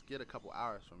we just get a couple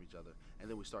hours from each other, and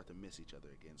then we start to miss each other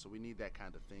again. So we need that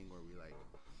kind of thing where we like.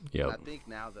 Yep. And I think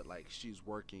now that like she's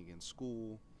working in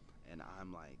school, and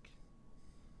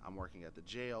I'm working at the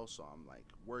jail, so I'm like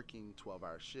working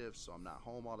 12-hour shifts, so I'm not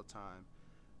home all the time,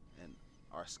 and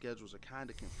our schedules are kind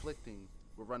of conflicting.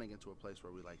 We're running into a place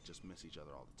where we like just miss each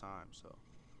other all the time. So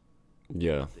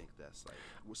Yeah. I think that's like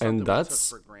something And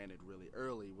that's we took for granted really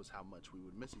early, was how much we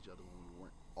would miss each other when we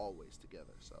weren't always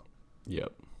together. So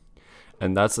Yep.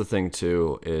 And that's the thing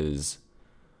too, is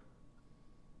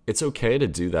it's okay to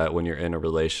do that when you're in a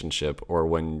relationship or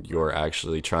when you're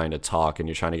actually trying to talk and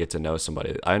you're trying to get to know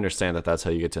somebody. I understand that that's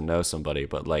how you get to know somebody,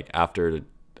 but like after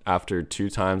 2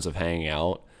 times of hanging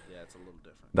out, yeah, it's a little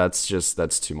different.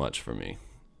 that's too much for me.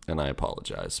 And I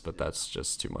apologize, but that's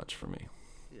just too much for me.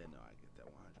 Yeah, no, I get that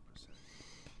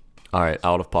 100%. All right,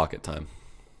 out of pocket time.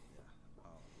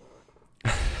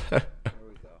 Yeah. There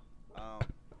we go.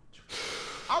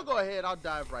 I'll go ahead. I'll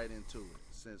dive right into it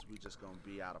since we just gonna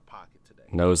be out of pocket today.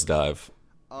 Nosedive.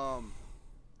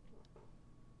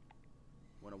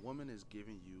 When a woman is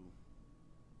giving you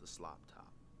the slop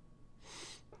top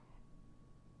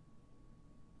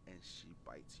and she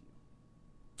bites you,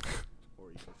 or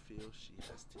you feel she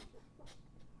has teeth.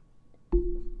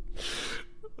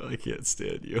 I can't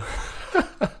stand you.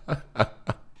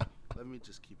 Let me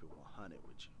just keep it 100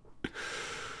 with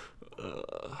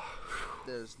you.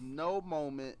 There's no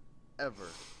moment ever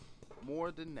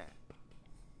more than that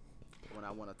when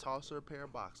I want to toss her a pair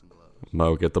of boxing gloves,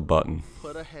 Mo, get the button.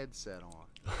 put a headset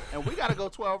on, and we gotta go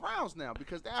 12 rounds now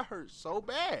because that hurts so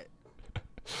bad.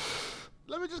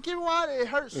 Let me just keep it 100. It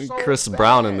hurts so Chris bad.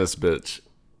 Brown in this bitch.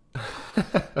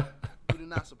 We do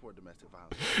not support domestic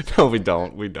violence. No, we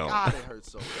don't. We don't. God, it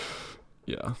hurts so bad.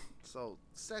 Yeah. So,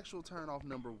 sexual turnoff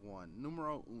number 1,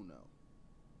 numero uno.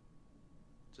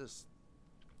 Just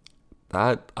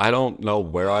That I don't know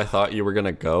where I thought you were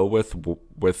gonna go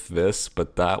with this,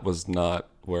 but that was not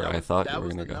where I thought you were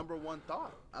gonna That was the go. number one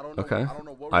thought. I don't know. Okay. I don't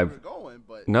know where we were going,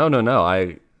 but No.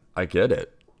 I get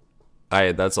it.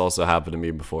 That's also happened to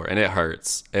me before, and it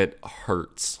hurts. It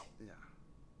hurts.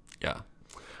 yeah.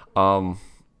 Yeah.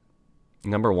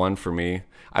 Number 1 for me.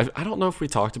 I don't know if we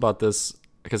talked about this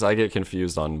because I get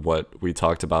confused on what we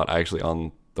talked about actually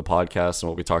on the podcast and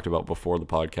what we talked about before the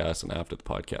podcast and after the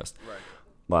podcast. Right.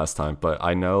 Last time, but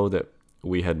I know that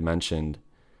we had mentioned,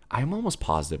 I'm almost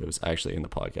positive it was actually in the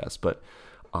podcast, but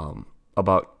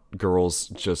about girls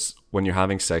just when you're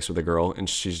having sex with a girl and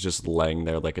she's just laying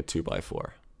there like a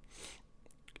 2x4.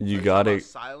 You gotta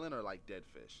silent or like dead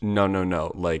fish.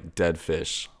 no, like dead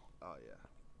fish. Oh yeah.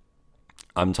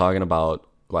 I'm talking about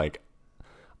like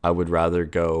I would rather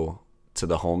go to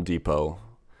the Home Depot,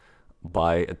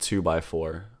 buy a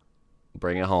 2x4,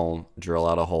 bring it home, drill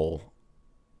out a hole,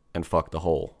 and fuck the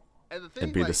hole. And the thing,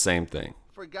 It'd be like, the same thing.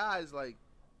 for guys. Like,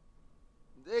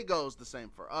 it goes the same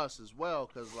for us as well.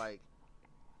 Cause like,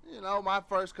 you know, my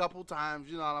first couple times,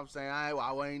 you know what I'm saying, I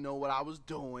ain't know what I was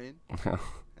doing, and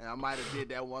I might have did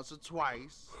that once or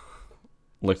twice.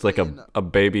 Looked like a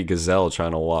baby gazelle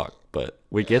trying to walk, but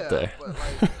we get there. But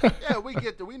like, yeah, we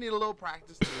get there. We need a little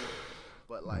practice too.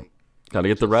 But like, Gotta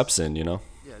get the reps in, you know?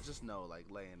 yeah, just know, like,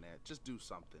 laying there, just do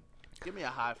something. Give me a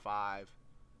high five,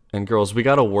 And girls, we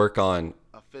gotta work on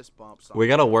a fist bump, something. we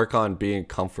gotta work on being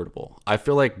comfortable. I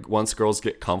feel like once girls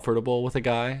get comfortable with a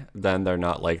guy, then they're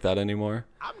not like that anymore.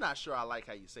 I'm not sure I like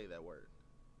how you say that word.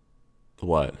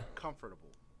 What? Comfortable.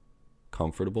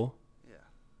 Comfortable? Yeah.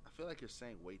 I feel like you're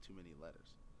saying way too many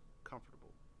letters.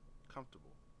 Comfortable.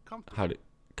 Comfortable. Comfortable. How do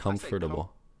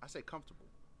comfortable? I say comfortable.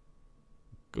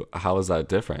 How is that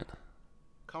different?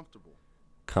 Comfortable.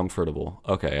 Comfortable.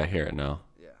 Okay, I hear it now.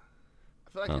 Yeah.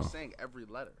 I feel like you're saying every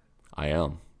letter. I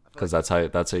am, because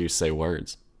like that's how you say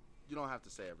words. You don't have to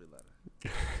say every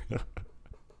letter.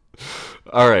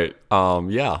 All right.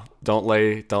 Yeah. Don't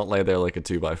lay there like a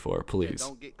 2x4, please.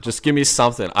 don't get Just give me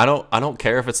something. I don't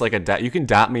care if it's like a dap. You can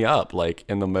dap me up like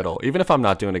in the middle, even if I'm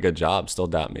not doing a good job. Still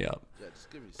dap me up, Yeah,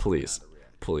 just give me some please, kind of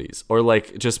reaction. please. Or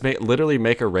like just literally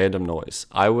make a random noise.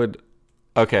 I would.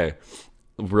 Okay,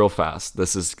 real fast.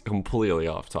 This is completely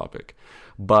off topic,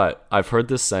 but I've heard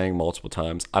this saying multiple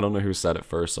times. I don't know who said it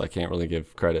first, so I can't really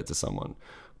give credit to someone,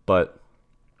 but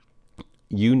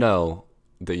you know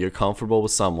that you're comfortable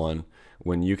with someone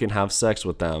when you can have sex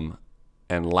with them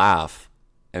and laugh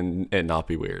and it not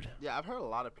be weird. Yeah, I've heard a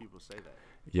lot of people say that.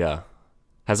 Yeah.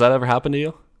 Has that ever happened to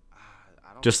you?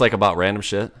 I don't. Just like about random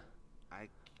shit? I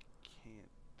can't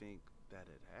think that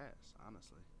it has,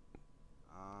 honestly.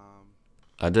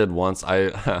 I did once.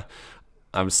 I'm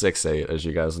 6'8", as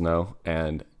you guys know,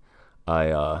 and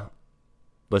I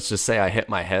let's just say I hit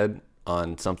my head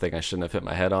on something I shouldn't have hit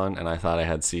my head on, and I thought I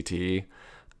had CTE.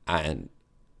 And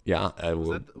yeah, I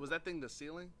would. Was that thing the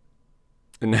ceiling?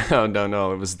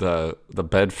 No. It was the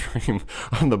bed frame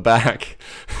on the back.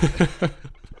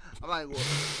 I'm like, well,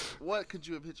 what could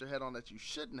you have hit your head on that you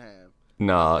shouldn't have?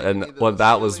 No, and Either well, the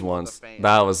that was ceiling or the once. fan.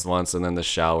 That was once, and then the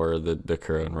shower, the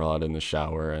curtain rod in the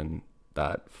shower, and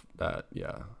that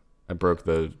yeah, I broke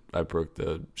the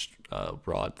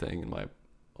rod thing in my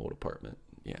old apartment.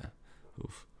 Yeah,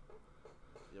 oof.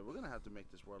 Yeah, we're gonna have to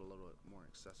make this world a little bit more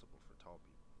accessible for tall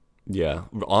people.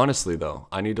 Yeah, honestly though,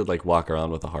 I need to like walk around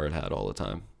with a hard hat all the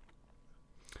time.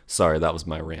 Sorry, that was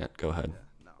my rant. Go ahead.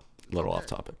 Yeah, no, A little off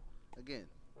topic. Again,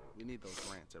 we need those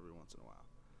rants every once in a while.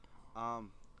 I'm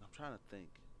trying to think.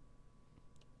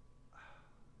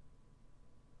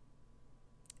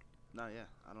 No, yeah,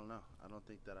 I don't know. I don't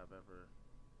think that I've ever.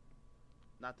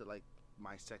 Not that like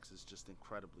my sex is just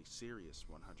incredibly serious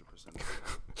 100% of the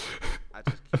time. I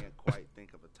just can't quite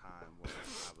think of a time where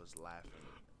I was laughing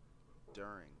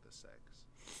during the sex,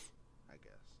 I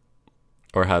guess.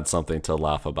 Or had something to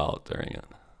laugh about during it.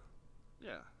 Yeah.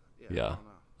 Yeah, I don't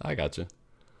know. I got you.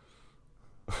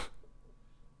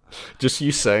 Just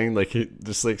you saying like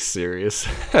just like serious.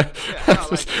 Yeah, no,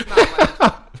 like, it's not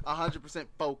like 100%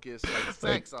 focused like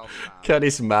sex all the time.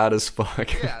 Kenny's mad as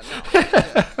fuck. Yeah,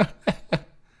 no.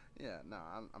 Yeah, no,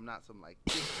 I'm not some like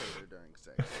dictator during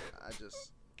sex. I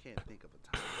just can't think of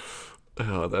a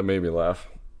time. Oh, that made me laugh.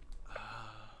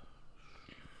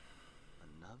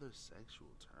 Another sexual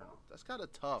turn off. That's kind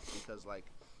of tough because like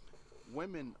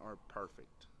women are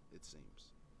perfect, it seems.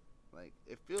 Like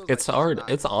it feels It's like hard. not-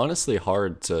 It's honestly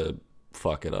hard to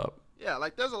fuck it up. Yeah,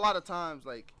 like there's a lot of times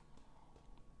like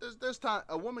there's time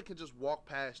a woman can just walk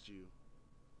past you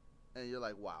and you're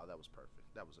like, wow, that was perfect.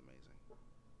 That was amazing.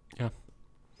 Yeah.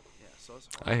 Yeah, so it's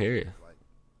hard. I hear you. Like,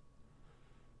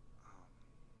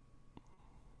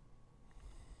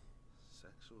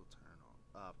 sexual turn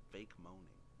on. Fake moaning.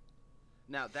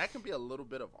 Now that can be a little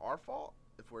bit of our fault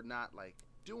if we're not like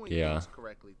doing Yeah. things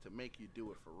correctly to make you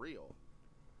do it for real.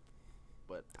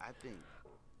 But I think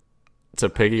To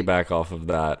piggyback off of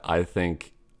that, I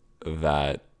think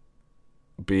that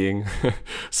being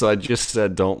so I just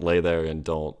said don't lay there and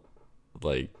don't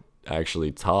like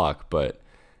actually talk, but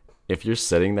if you're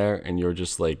sitting there and you're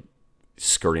just like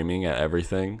screaming at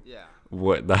everything, yeah.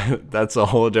 that's a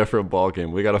whole different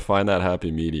ballgame. We got to find that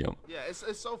happy medium. Yeah,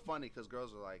 it's so funny because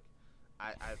girls are like,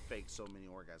 I've faked so many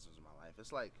orgasms in my life.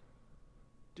 It's like,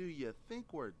 do you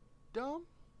think we're dumb?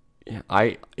 Yeah,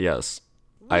 yes.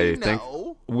 We think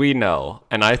know. we know,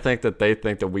 and I think that they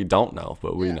think that we don't know,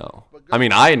 but we Yeah, know. but I mean,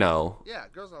 girls- I know. Yeah,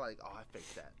 girls are like, oh, I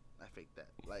faked that.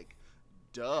 Like,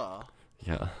 duh.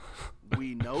 Yeah.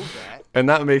 We know that. And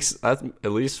that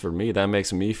at least for me, that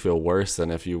makes me feel worse than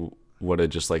if you would have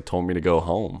just like told me to go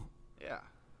home. Yeah.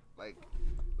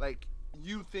 Like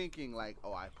you thinking like,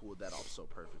 oh, I pulled that off so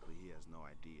perfectly. He has no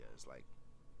idea. It's like,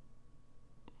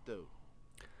 dude,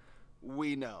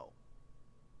 we know.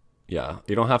 Yeah,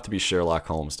 you don't have to be Sherlock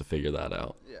Holmes to figure that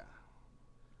out. Yeah.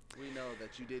 We know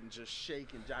that you didn't just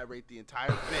shake and gyrate the entire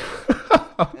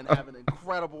bed and have an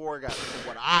incredible orgasm for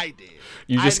what I did.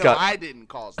 I didn't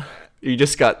cause that. You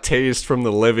just got tased from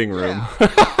the living room.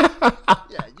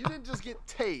 Yeah, you didn't just get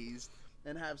tased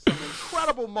and have some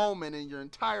incredible moment in your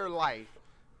entire life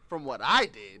from what I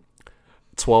did.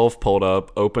 12 pulled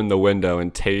up, opened the window,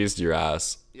 and tased your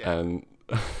ass. Yeah. And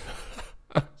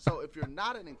So if you're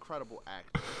not an incredible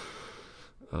actor,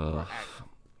 or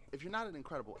if you're not an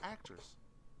incredible actress,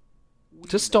 we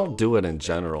just know don't do it in you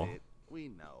general. faked it. We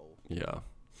know. Yeah.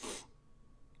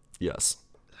 Yes.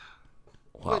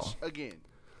 Wow. Which, again,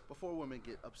 before women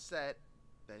get upset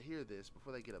that hear this,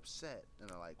 before they get upset and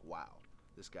they're like, wow,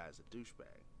 this guy's a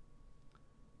douchebag.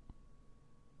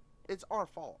 It's our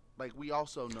fault. Like, we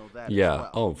also know that Yeah. as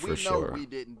well. Oh, for sure. We know we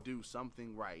didn't do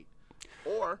something right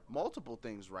or multiple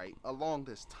things right along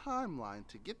this timeline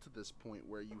to get to this point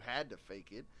where you had to fake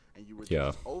it and you were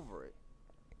just over it.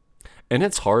 And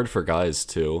it's hard for guys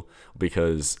too,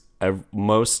 because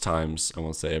most times, I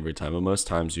won't say every time, but most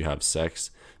times you have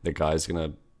sex, the guy's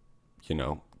gonna,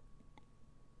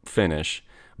 finish.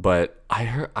 But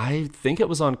I think it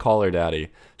was on Call Her Daddy.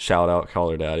 Shout out Call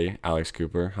Her Daddy, Alex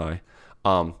Cooper. Hi.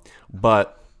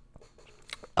 But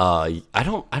I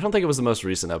don't think it was the most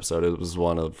recent episode. It was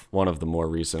one of the more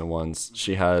recent ones.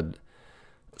 She had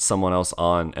someone else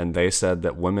on, and they said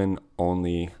that women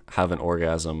only have an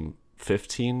orgasm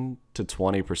 15 to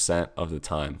 20% of the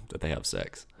time that they have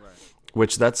sex. Right.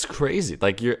 Which that's crazy.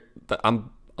 Like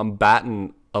I'm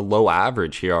batting a low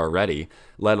average here already,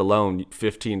 let alone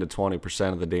 15 to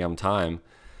 20% of the damn time.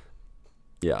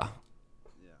 Yeah.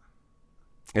 Yeah.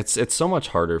 It's so much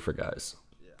harder for guys.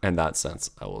 Yeah. in that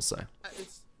sense, I will say.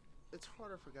 It's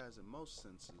harder for guys in most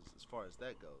senses as far as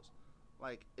that goes.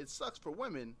 Like, it sucks for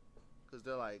women because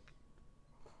they're like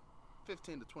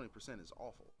 15 to 20% is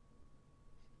awful.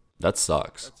 That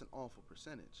sucks. That's an awful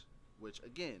percentage, which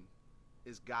again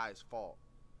is guys' fault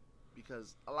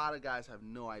because a lot of guys have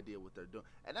no idea what they're doing,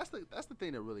 and that's the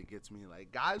thing that really gets me.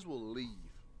 Like, guys will leave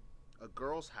a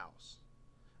girl's house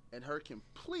and her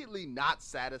completely not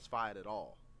satisfied at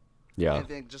all. Yeah. And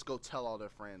then just go tell all their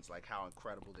friends like how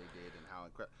incredible they did and how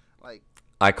incredible. Like,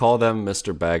 I call them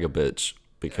Mr. Bag of Bitch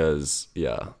because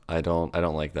I don't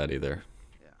like that either.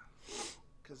 Yeah.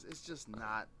 Cuz it's just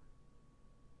not.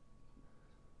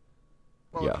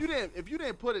 Bro, Yeah. if you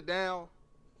didn't put it down,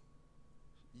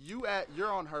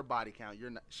 you're on her body count.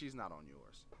 She's not on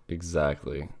yours.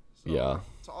 Exactly. So, Yeah.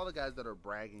 To all the guys that are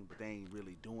bragging but they ain't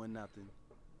really doing nothing,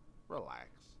 relax.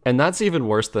 And that's even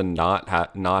worse than not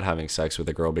having sex with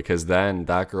a girl, because then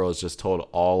that girl has just told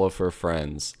all of her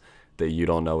friends that you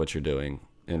don't know what you're doing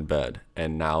in bed.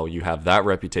 And now you have that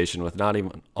reputation with not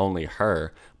even only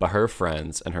her, but her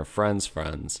friends and her friends'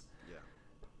 friends. Yeah.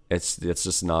 It's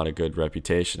just not a good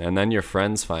reputation. And then your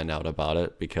friends find out about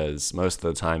it because most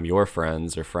of the time your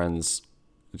friends are friends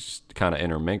just kind of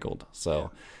intermingled. So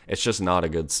it's just not a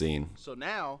good scene. So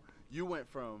now you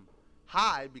went from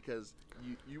high because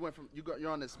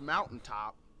you're on this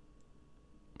mountaintop,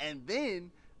 and then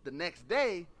the next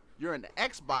day you're in the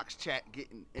Xbox chat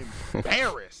getting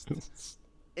embarrassed,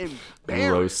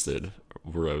 roasted,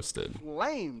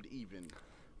 flamed even,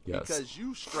 yes, because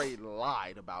you straight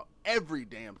lied about every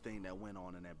damn thing that went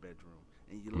on in that bedroom,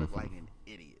 and you look like an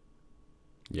idiot.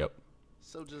 Yep.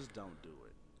 So just don't do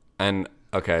it. And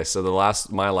okay, so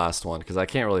my last one, because I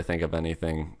can't really think of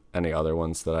any other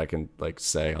ones that I can like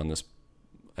say on this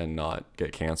and not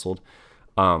get canceled.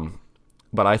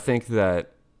 But I think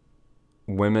that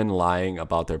women lying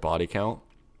about their body count.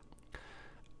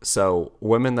 So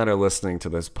women that are listening to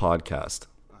this podcast,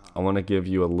 I want to give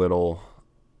you a little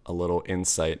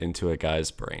insight into a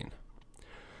guy's brain.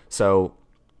 So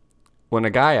when a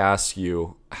guy asks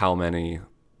you how many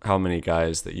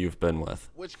guys that you've been with,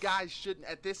 which guys shouldn't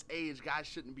at this age, guys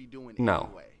shouldn't be doing no,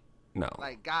 anyway. No.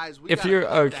 Like, guys, if you're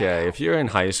okay, if you're in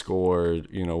high school or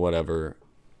whatever,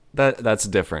 that's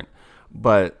different.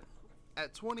 But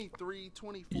at 23,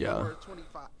 24,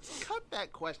 25, cut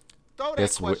that question. Throw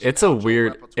that question.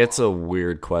 It's a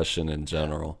weird question in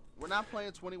general. We're not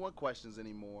playing 21 questions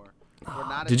anymore.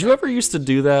 Did you ever used to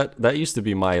do that? That used to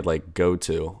be my like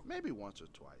go-to. Maybe once or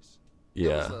twice.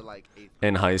 Yeah. It was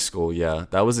in high school, yeah.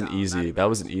 That was an easy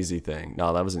thing.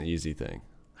 No, that was an easy thing.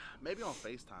 Maybe on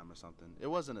FaceTime or something. It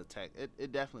wasn't a text.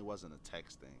 It definitely wasn't a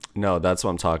text thing. No, that's what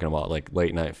I'm talking about, like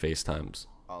late night FaceTimes.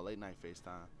 Oh, late night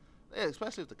FaceTime. Yeah,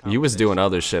 especially if the conversation. You was doing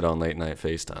other shit on late night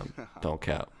FaceTime. Don't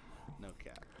cap. No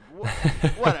cap.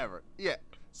 Whatever. Yeah.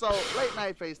 So late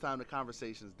night FaceTime, the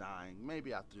conversation's dying.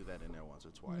 Maybe I threw that in there once or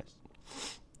twice.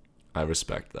 I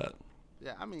respect that.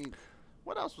 Yeah, I mean,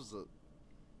 what else was a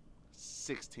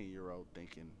 16-year-old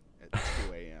thinking at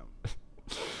 2 a.m.?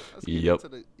 Yep.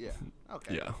 Yeah.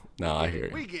 Okay. Yeah. No, I hear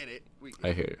you. We get it.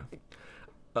 I hear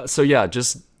you. So yeah,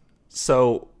 just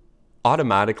so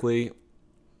automatically,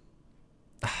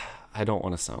 I don't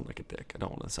want to sound like a dick. I'm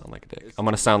going to sound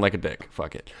like a dick.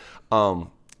 Fuck it.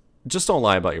 Just don't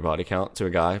lie about your body count to a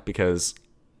guy, because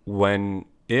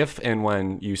if and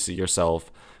when you see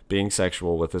yourself being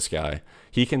sexual with this guy,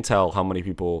 he can tell how many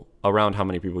people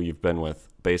you've been with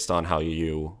based on how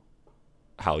you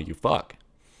fuck.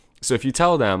 So if you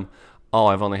tell them, oh,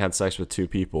 I've only had sex with 2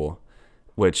 people,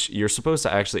 which you're supposed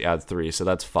to actually add 3, so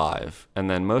that's 5. And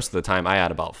then most of the time I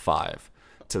add about 5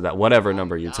 to that, whatever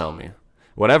number you tell me.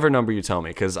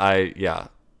 Because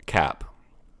cap.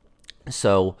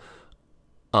 So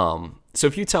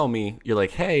if you tell me, you're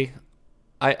like, hey,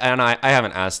 I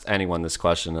haven't asked anyone this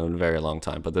question in a very long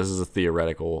time, but this is a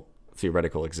theoretical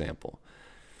example.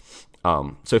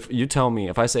 So if you tell me,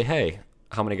 if I say, hey,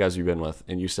 how many guys have you been with?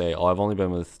 And you say, oh, I've only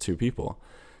been with 2 people.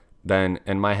 Then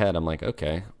in my head, I'm like,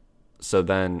 okay. So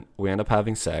then we end up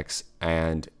having sex,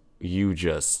 and you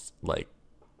just like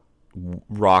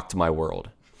rocked my world.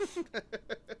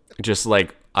 Just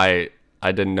like I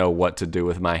didn't know what to do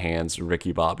with my hands,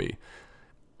 Ricky Bobby.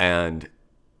 And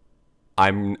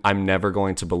I'm never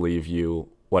going to believe you,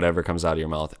 whatever comes out of your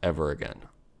mouth, ever again.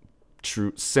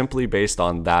 True, simply based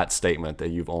on that statement that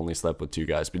you've only slept with 2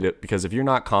 guys. Because if you're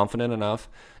not confident enough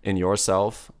in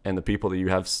yourself and the people that you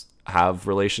have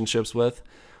relationships with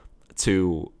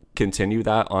to continue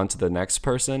that onto the next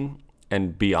person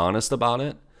and be honest about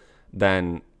it,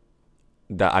 then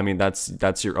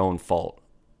that's your own fault.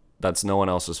 That's no one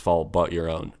else's fault but your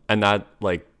own. And that,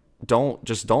 like,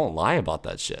 don't lie about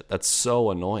that shit. That's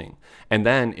so annoying. And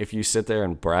then if you sit there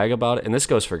and brag about it, and this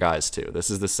goes for guys too.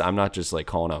 I'm not just like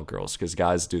calling out girls, because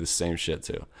guys do the same shit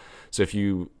too. So if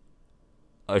you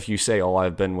say, oh,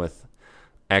 I've been with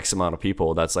X amount of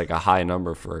people, that's like a high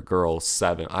number for a girl.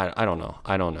 7. I don't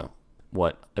know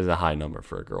what is a high number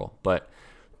for a girl, but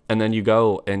and then you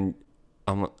go and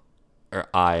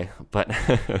but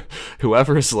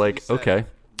whoever's like, okay,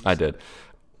 I did.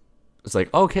 It's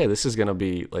like, okay, this is gonna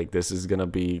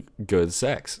be good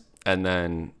sex, and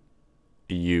then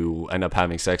you end up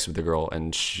having sex with the girl,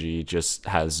 and she just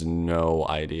has no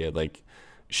idea. Like,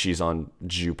 she's on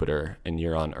Jupiter and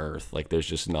you're on Earth. Like,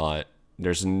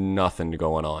 there's nothing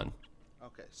going on.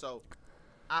 Okay, so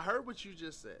I heard what you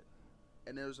just said,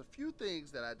 and there's a few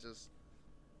things that I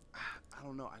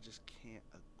don't know, I just can't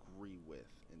agree with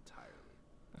entirely.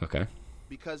 Okay.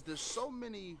 Because there's so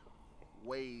many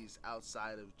ways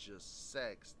outside of just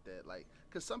sex that, like,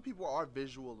 because some people are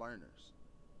visual learners.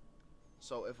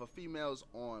 So if a female's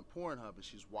on Pornhub and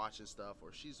she's watching stuff,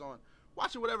 or she's on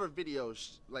watching whatever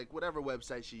videos, like whatever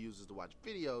website she uses to watch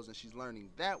videos, and she's learning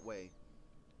that way,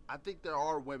 I think there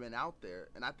are women out there,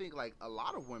 and I think like a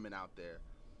lot of women out there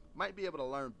might be able to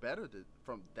learn better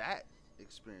from that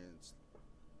experience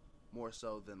more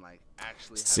so than like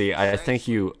actually see. having I sex think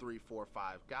you with 3, 4,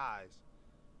 5 guys,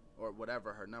 or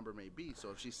whatever her number may be. So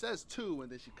if she says 2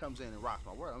 and then she comes in and rocks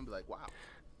my world, I'm gonna be like, wow,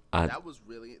 that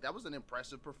was an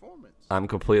impressive performance. I'm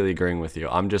completely agreeing with you.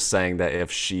 I'm just saying that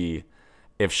if she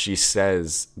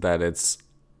says that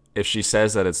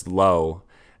it's low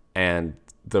and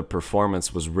the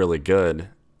performance was really good,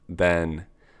 then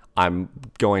I'm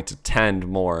going to tend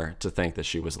more to think that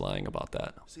she was lying about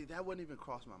that. See, that wouldn't even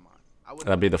cross my mind.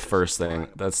 That'd be the first thing.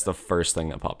 That's the first thing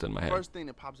that popped in my head. The first thing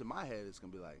that pops in my head is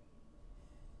gonna be like,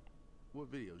 what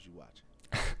videos you watching?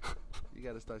 You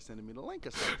gotta start sending me the link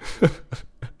or something.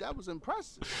 That was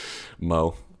impressive.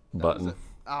 Mo button.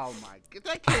 Oh my god,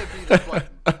 that can't be the button.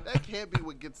 That can't be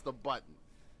what gets the button.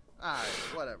 All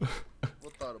right, whatever.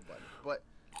 We'll throw the button. But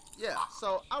yeah,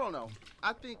 so I don't know.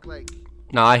 I think like.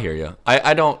 No, I hear you.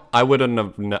 I wouldn't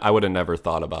have never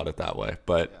thought about it that way,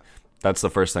 but yeah. That's the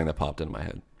first thing that popped in my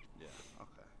head. Yeah.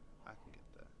 Okay, I can get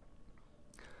that.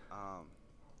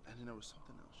 And then there was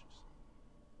something else you said.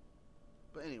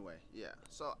 But anyway, yeah.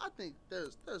 So I think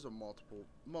there's multiple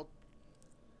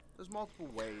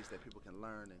ways that people can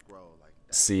learn and grow like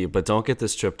that. See, but don't get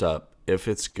this tripped up. If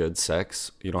it's good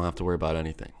sex, you don't have to worry about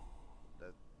anything.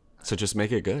 So just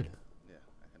make it good. Yeah,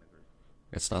 I can agree.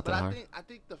 It's not that hard. I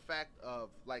think the fact of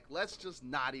like, let's just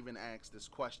not even ask this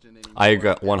question anymore. I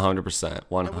agree 100%. 100%. We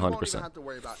won't even have to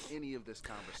worry about any of this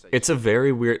conversation. It's a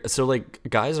very weird. So like,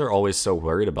 guys are always so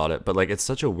worried about it, but like, it's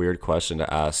such a weird question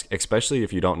to ask, especially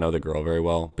if you don't know the girl very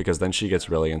well, because then she gets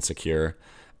really insecure,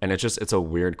 and it's a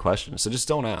weird question. So just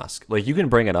don't ask. Like, you can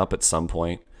bring it up at some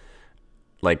point.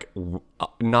 Like,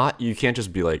 you can't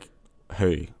just be like,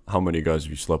 hey, how many guys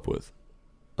have you slept with?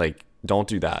 Like, don't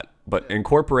do that, but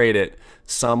incorporate it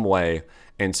some way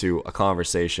into a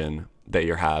conversation that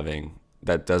you're having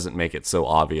that doesn't make it so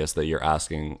obvious that you're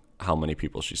asking how many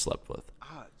people she slept with.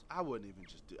 I wouldn't even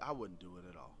I wouldn't do it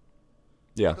at all.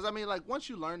 Yeah. Because, I mean, like, once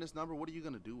you learn this number, what are you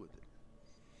going to do with it?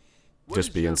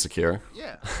 Just be insecure?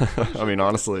 Yeah. I mean,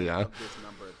 honestly, yeah. This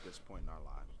number at this point in our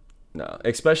lives. No,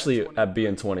 especially at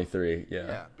being 23, yeah.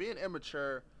 Yeah, being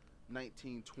immature,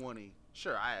 19, 20,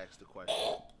 sure, I asked the question.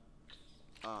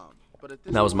 But at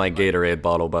this that was my point, Gatorade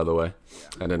bottle, by the way. Yeah.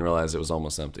 I didn't realize it was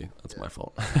almost empty. That's my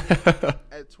fault.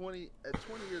 At 20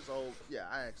 years old, yeah,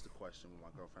 I asked the question when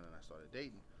my girlfriend and I started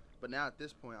dating. But now at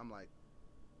this point, I'm like,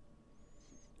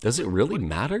 does it really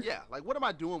matter? Yeah, like, what am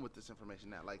I doing with this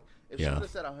information now? Like, if she would have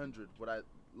said 100, would I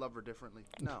love her differently?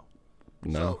 No.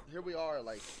 So here we are,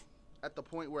 like, at the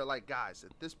point where, like, guys,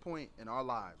 at this point in our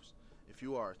lives, if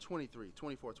you are 23,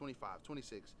 24, 25,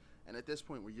 26, and at this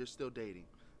point where you're still dating,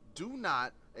 do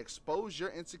not expose your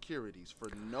insecurities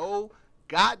for no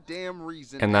goddamn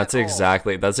reason. And that's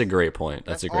that's a great point.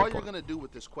 That's a great point. All you're going to do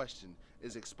with this question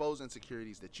is expose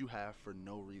insecurities that you have for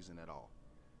no reason at all.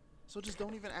 So just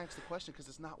don't even ask the question, because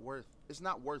it's not worth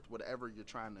whatever you're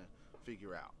trying to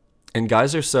figure out. And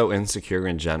guys are so insecure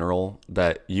in general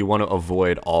that you want to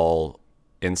avoid all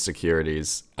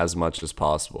insecurities as much as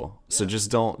possible. Yeah. So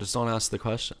just don't ask the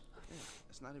question. Yeah,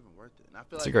 it's not even worth it. And I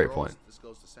feel it's like a great point. This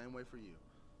goes the same way for you.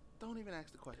 Don't even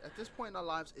ask the question. At this point in our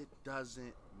lives, it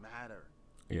doesn't matter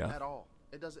at all.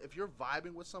 It doesn't. If you're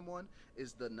vibing with someone,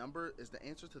 is the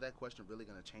answer to that question really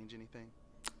going to change anything?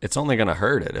 It's only going to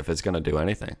hurt it if it's going to do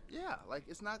anything. Yeah, like,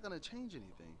 it's not going to change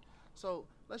anything. So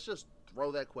let's just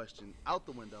throw that question out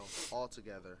the window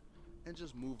altogether and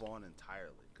just move on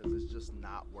entirely, because it's just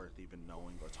not worth even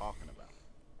knowing or talking about.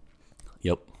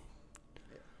 Yep.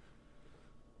 Yeah.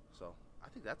 So I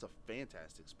think that's a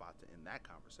fantastic spot to end that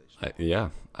conversation. Yeah.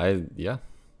 I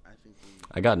think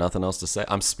I got nothing else to say.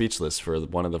 I'm speechless for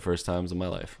one of the first times in my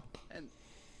life. and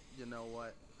you know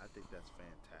what? I think that's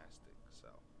fantastic. So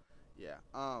yeah.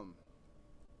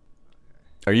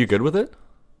 Are you good with it?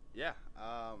 Yeah.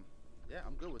 Yeah,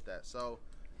 I'm good with that. So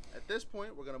at this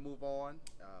point, we're gonna move on.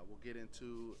 We'll get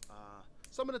into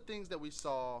some of the things that we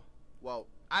saw. Well,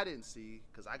 I didn't see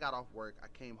because I got off work. I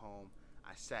came home.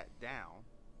 I sat down,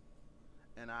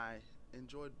 and I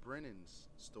enjoyed Brennan's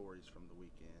stories from the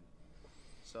weekend.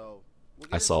 So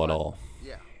I saw it all.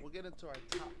 Yeah, we'll get into our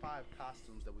top 5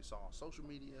 costumes that we saw on social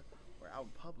media or out in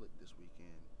public this weekend.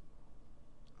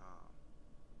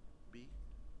 B,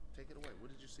 take it away.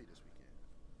 What did you see this weekend?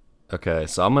 Okay,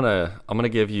 so I'm gonna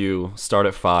give you start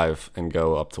at 5 and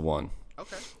go up to 1.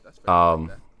 Okay, that's fair. I like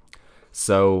that.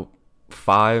 So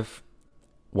 5,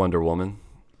 Wonder Woman.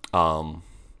 I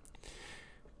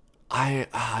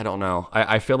don't know.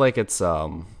 I feel like it's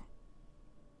the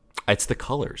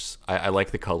colors. I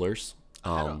like the colors.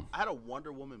 I had a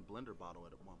Wonder Woman blender bottle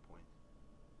at one point,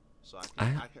 so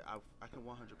I can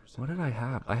 100%. What did I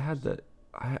have? I had the.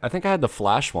 I think I had the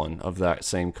Flash one of that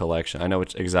same collection. I know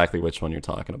exactly which one you're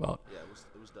talking about. Yeah,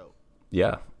 it was dope.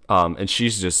 Yeah. And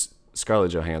she's just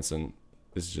Scarlett Johansson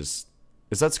is just.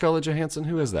 Is that Scarlett Johansson?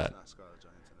 Who is that? Not Scarlett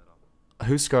Johansson at all.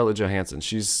 Who's Scarlett Johansson?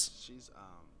 She's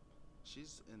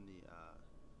in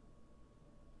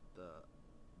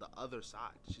the other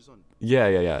side. She's on.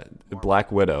 Yeah.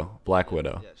 Black Widow.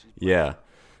 Yeah.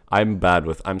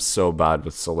 I'm so bad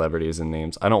with celebrities and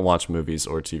names. I don't watch movies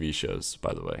or TV shows,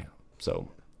 by the way. So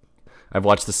I've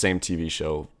watched the same TV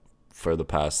show for the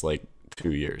past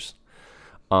 2 years.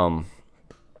 But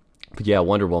yeah,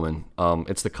 Wonder Woman.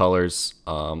 It's the colors.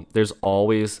 There's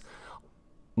always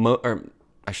or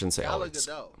I shouldn't say always.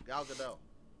 Gal Gadot.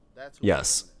 That's who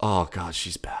yes. Oh god,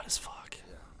 she's bad as fuck.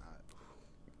 Yeah.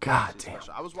 God damn.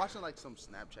 Special. I was watching some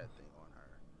Snapchat thing on her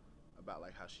about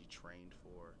how she trained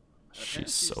for.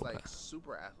 She's so bad.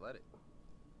 Super athletic.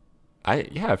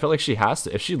 I feel like she has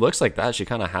to. If she looks like that, she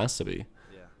kind of has to be.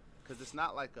 Yeah, because it's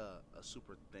not like a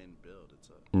super thin build.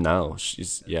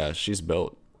 She's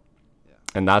built. Yeah.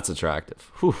 And that's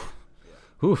attractive. Whew. Yeah.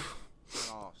 Whew.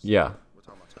 Yeah. We're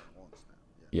talking about Tom Holland now.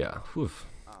 Yeah. Whew.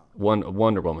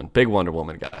 Wonder Woman. Big Wonder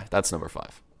Woman guy. That's number 5.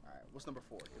 All right. What's number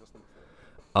 4? Give us number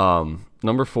 4.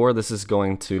 Number 4, this is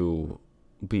going to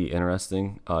be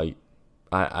interesting. I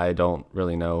don't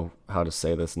really know how to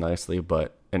say this nicely,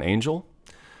 but an angel.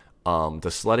 The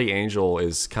slutty angel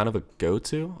is kind of a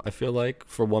go-to, I feel like,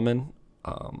 for women.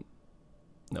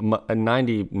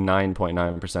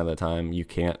 99.9% of the time, you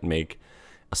can't make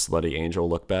a slutty angel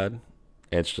look bad.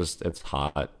 It's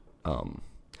hot.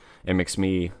 It makes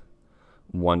me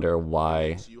wonder why.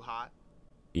 Makes you hot?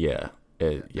 Yeah.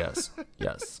 Yes.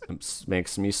 It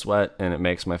makes me sweat and it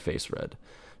makes my face red.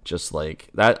 Just like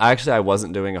that. Actually, I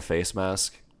wasn't doing a face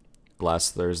mask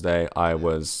last Thursday. I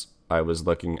was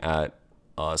looking at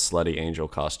slutty angel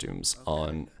costumes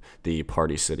on the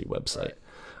Party City website.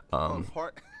 Right.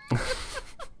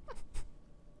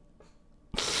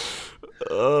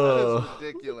 That is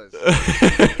ridiculous.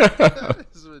 That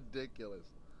is ridiculous.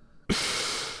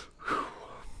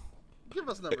 Give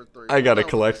us number 3. I gotta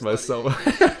collect myself.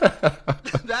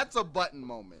 That's a button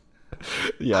moment.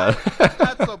 Yeah.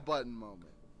 That's a button moment.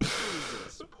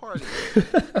 Jesus, party.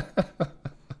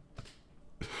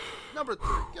 Number 3.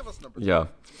 Give us number 3. Yeah.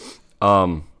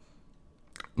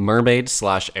 Mermaid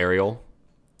 / Ariel.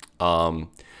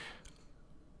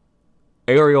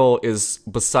 Ariel is,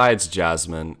 besides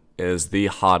Jasmine, is the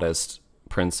hottest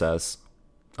princess.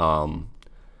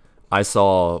 I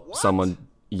saw someone.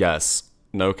 Yes.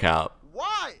 No cap.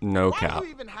 Why? No Why cap. do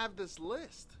you even have this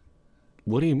list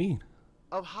What do you mean?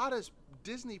 of hottest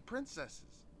Disney princesses?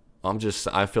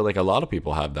 I feel like a lot of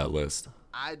people have that list.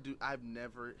 I do. I've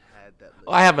never had that list.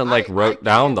 I haven't wrote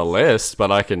down the can't- list,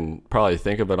 but I can probably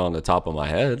think of it on the top of my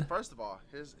head. First of all,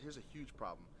 here's a huge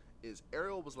problem. Is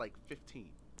Ariel was 15.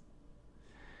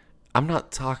 I'm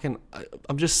not talking.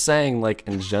 I'm just saying,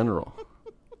 in general.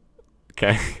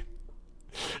 Okay.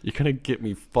 You're gonna get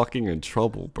me fucking in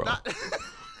trouble, bro.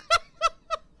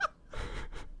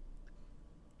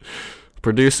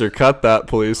 Producer, cut that,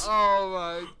 please. Oh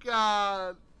my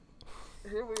god.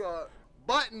 Here we are.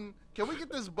 Button. Can we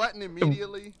get this button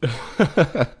immediately?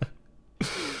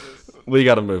 Jesus. We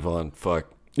gotta move on. Fuck.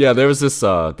 Yeah, there was this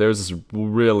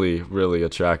really, really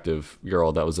attractive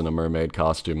girl that was in a mermaid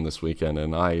costume this weekend,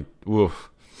 and I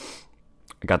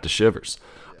got the shivers.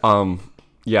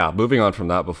 Yeah, moving on from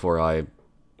that before I,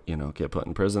 get put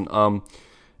in prison.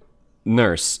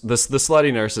 Nurse. The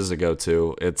slutty nurse is a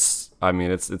go-to. It's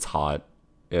hot.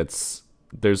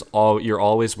 you're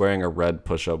always wearing a red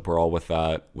push-up bra with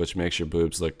that, which makes your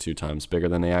boobs look 2 times bigger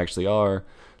than they actually are.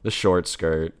 The short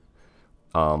skirt.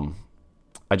 I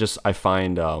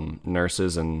find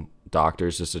nurses and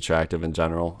doctors just attractive in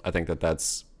general. I think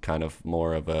that's kind of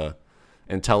more of a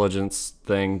intelligence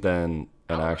thing than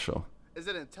an actual. Is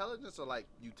it intelligence or like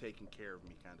you taking care of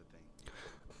me kind of thing?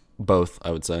 Both,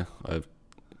 I would say.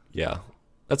 Yeah,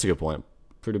 that's a good point.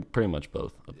 Pretty much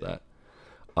both of that.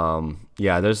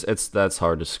 That's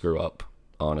hard to screw up,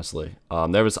 honestly.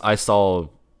 I saw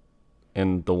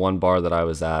in the one bar that I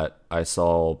was at, I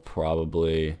saw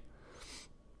probably,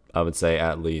 I would say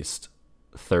at least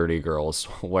 30 girls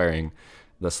wearing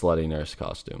the slutty nurse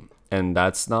costume, and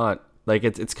that's not like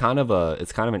it's kind of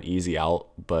an easy out,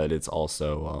 but it's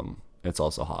also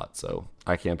hot, so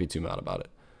I can't be too mad about it.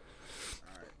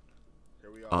 All right,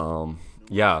 here we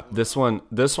are. This one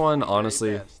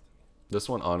honestly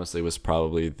was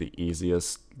probably the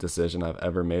easiest decision I've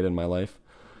ever made in my life.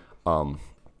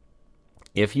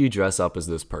 If you dress up as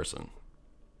this person,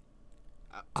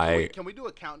 can we do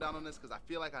a countdown on this? Because I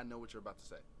feel like I know what you're about to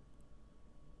say.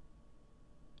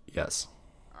 Yes.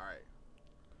 All right.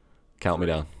 Count me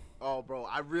down. Oh, bro,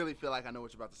 I really feel like I know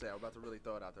what you're about to say. I'm about to really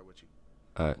throw it out there with you.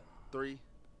 All right. 3,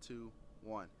 2,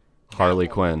 1. Harley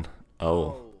Quinn.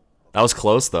 Oh. That was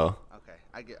close, though. Okay.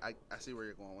 I see where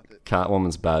you're going with it.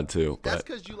 Catwoman's bad, too. That's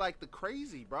because you like the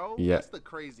crazy, bro. Yeah. That's the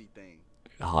crazy thing.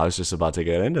 Oh, I was just about to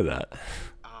get into that.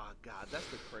 Oh, God. That's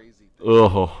the crazy thing.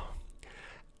 Oh.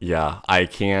 Yeah, I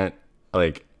can't,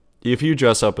 like, if you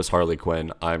dress up as Harley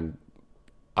Quinn, I'm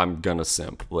gonna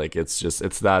simp. Like, it's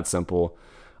that simple.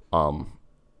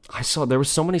 I saw there were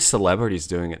so many celebrities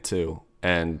doing it too,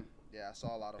 and yeah, I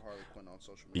saw a lot of Harley Quinn on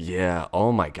social media. Yeah,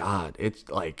 oh my God, it's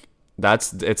like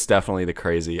it's definitely the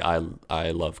crazy.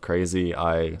 I love crazy.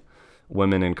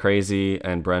 Women and crazy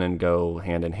and Brennan go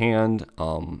hand in hand.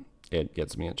 It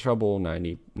gets me in trouble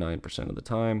 99% of the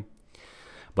time.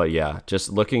 But yeah,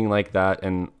 just looking like that,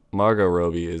 and Margot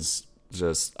Robbie is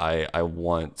just I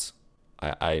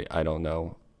don't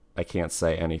know. I can't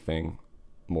say anything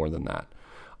more than that.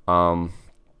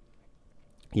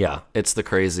 Yeah, it's the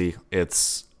crazy.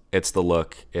 It's the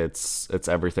look. It's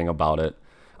everything about it.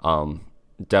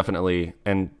 Definitely,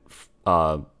 and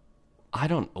I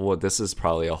don't. Well, this is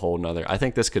probably a whole nother. I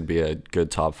think this could be a good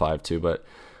top 5 too. But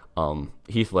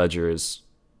Heath Ledger is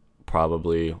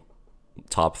probably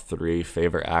top 3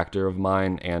 favorite actor of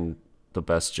mine and the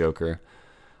best Joker.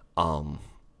 Oh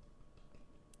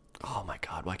my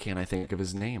God, why can't I think of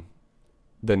his name?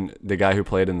 The guy who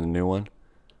played in the new one?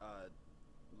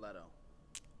 Leto.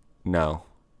 No.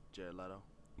 Jared Leto.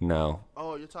 No.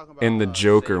 Oh, you're talking about in the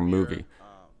Joker Xavier, movie.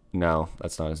 No,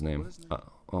 that's not his name. What is his name?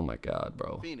 Oh my God,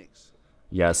 bro. Phoenix.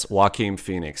 Yes, Joaquin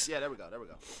Phoenix. Yeah, there we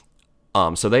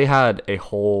go. So they had a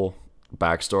whole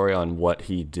backstory on what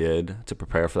he did to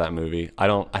prepare for that movie.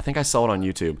 I think I saw it on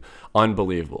YouTube.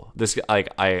 Unbelievable. This, like,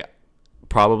 I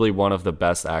probably one of the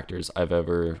best actors I've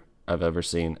ever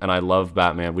seen. And I love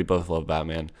Batman. We both love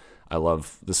Batman. I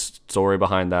love the story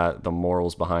behind that, the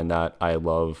morals behind that. I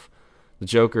love the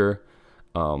Joker.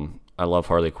 I love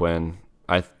Harley Quinn.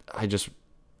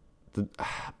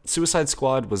 Suicide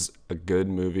Squad was a good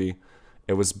movie.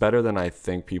 It was better than I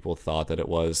think people thought that it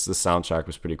was. The soundtrack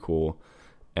was pretty cool,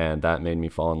 and that made me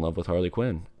fall in love with Harley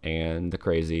Quinn and the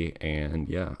crazy. And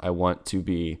yeah, I want to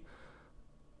be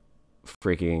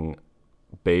freaking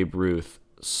Babe Ruth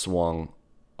swung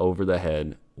over the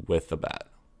head with the bat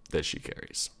that she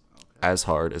carries, as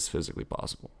hard as physically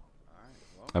possible. All right,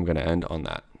 well, I'm going to end on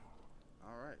that.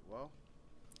 All right, well,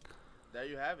 there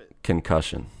you have it.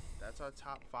 Concussion. That's our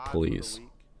top 5 please. For the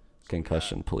week. So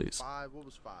Concussion, please. 5. What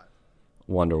was 5?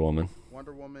 Wonder Woman.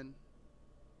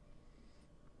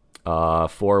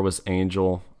 4 was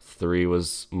Angel. 3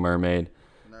 was Mermaid.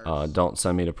 Don't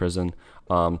Send Me to Prison.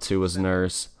 2 was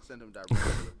Nurse. Send him directly to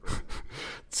prison.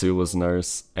 2 was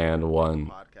Nurse, and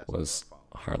 1 was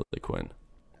Harley Quinn.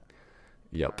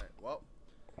 Yep. All right, well,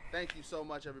 thank you so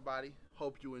much, everybody.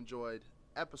 Hope you enjoyed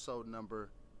episode number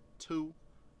 2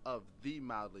 of the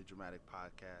Mildly Dramatic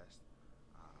Podcast.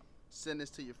 Send this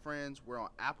to your friends. We're on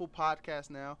Apple Podcasts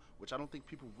now, which I don't think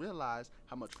people realize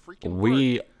how much freaking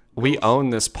we own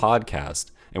this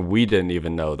podcast, and we didn't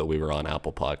even know that we were on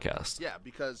Apple Podcasts. Yeah,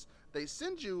 because they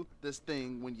send you this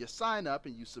thing when you sign up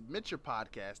and you submit your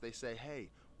podcast. They say, hey,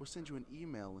 we'll send you an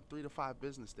email in 3 to 5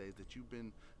 business days that you've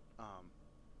been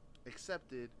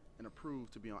accepted and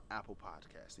approved to be on Apple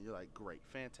Podcasts. And you're like, great,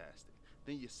 fantastic.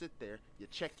 Then you sit there, you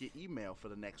check your email for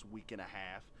the next week and a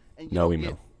half, and you don't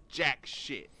get jack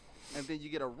shit. And then you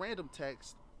get a random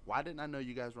text, why didn't I know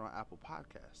you guys were on Apple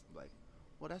Podcasts? I'm like,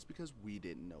 Well, that's because we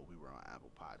didn't know we were on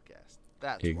Apple Podcast.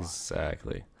 That's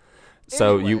Exactly. why.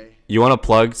 So Anyway, you want to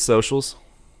plug socials?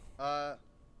 That's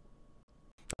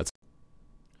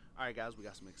All right, guys, we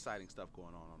got some exciting stuff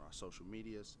going on our social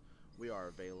medias. We are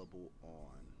available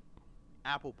on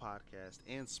Apple Podcast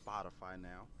and Spotify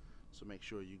now. So make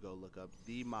sure you go look up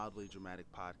the Mildly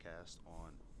Dramatic Podcast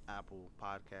on Apple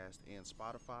Podcast and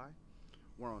Spotify.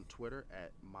 We're on Twitter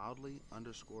at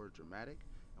mildly_dramatic,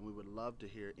 and we would love to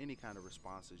hear any kind of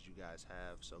responses you guys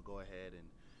have. So go ahead, and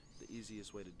the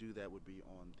easiest way to do that would be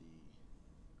on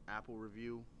the Apple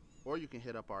review, or you can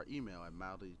hit up our email at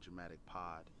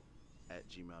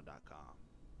mildlydramaticpod@gmail.com.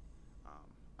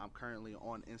 I'm currently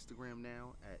on Instagram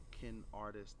now at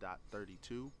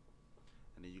kenartist.32.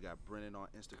 And then you got Brennan on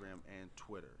Instagram and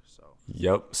Twitter.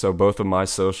 Yep. So both of my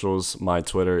socials, my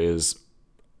Twitter is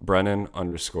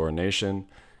Brennan_Nation.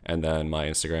 And then my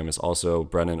Instagram is also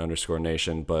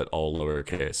Brennan_Nation, but all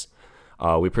lowercase.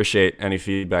 We appreciate any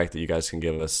feedback that you guys can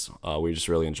give us. We just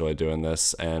really enjoy doing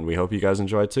this, and we hope you guys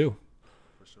enjoy it too.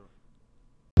 For sure.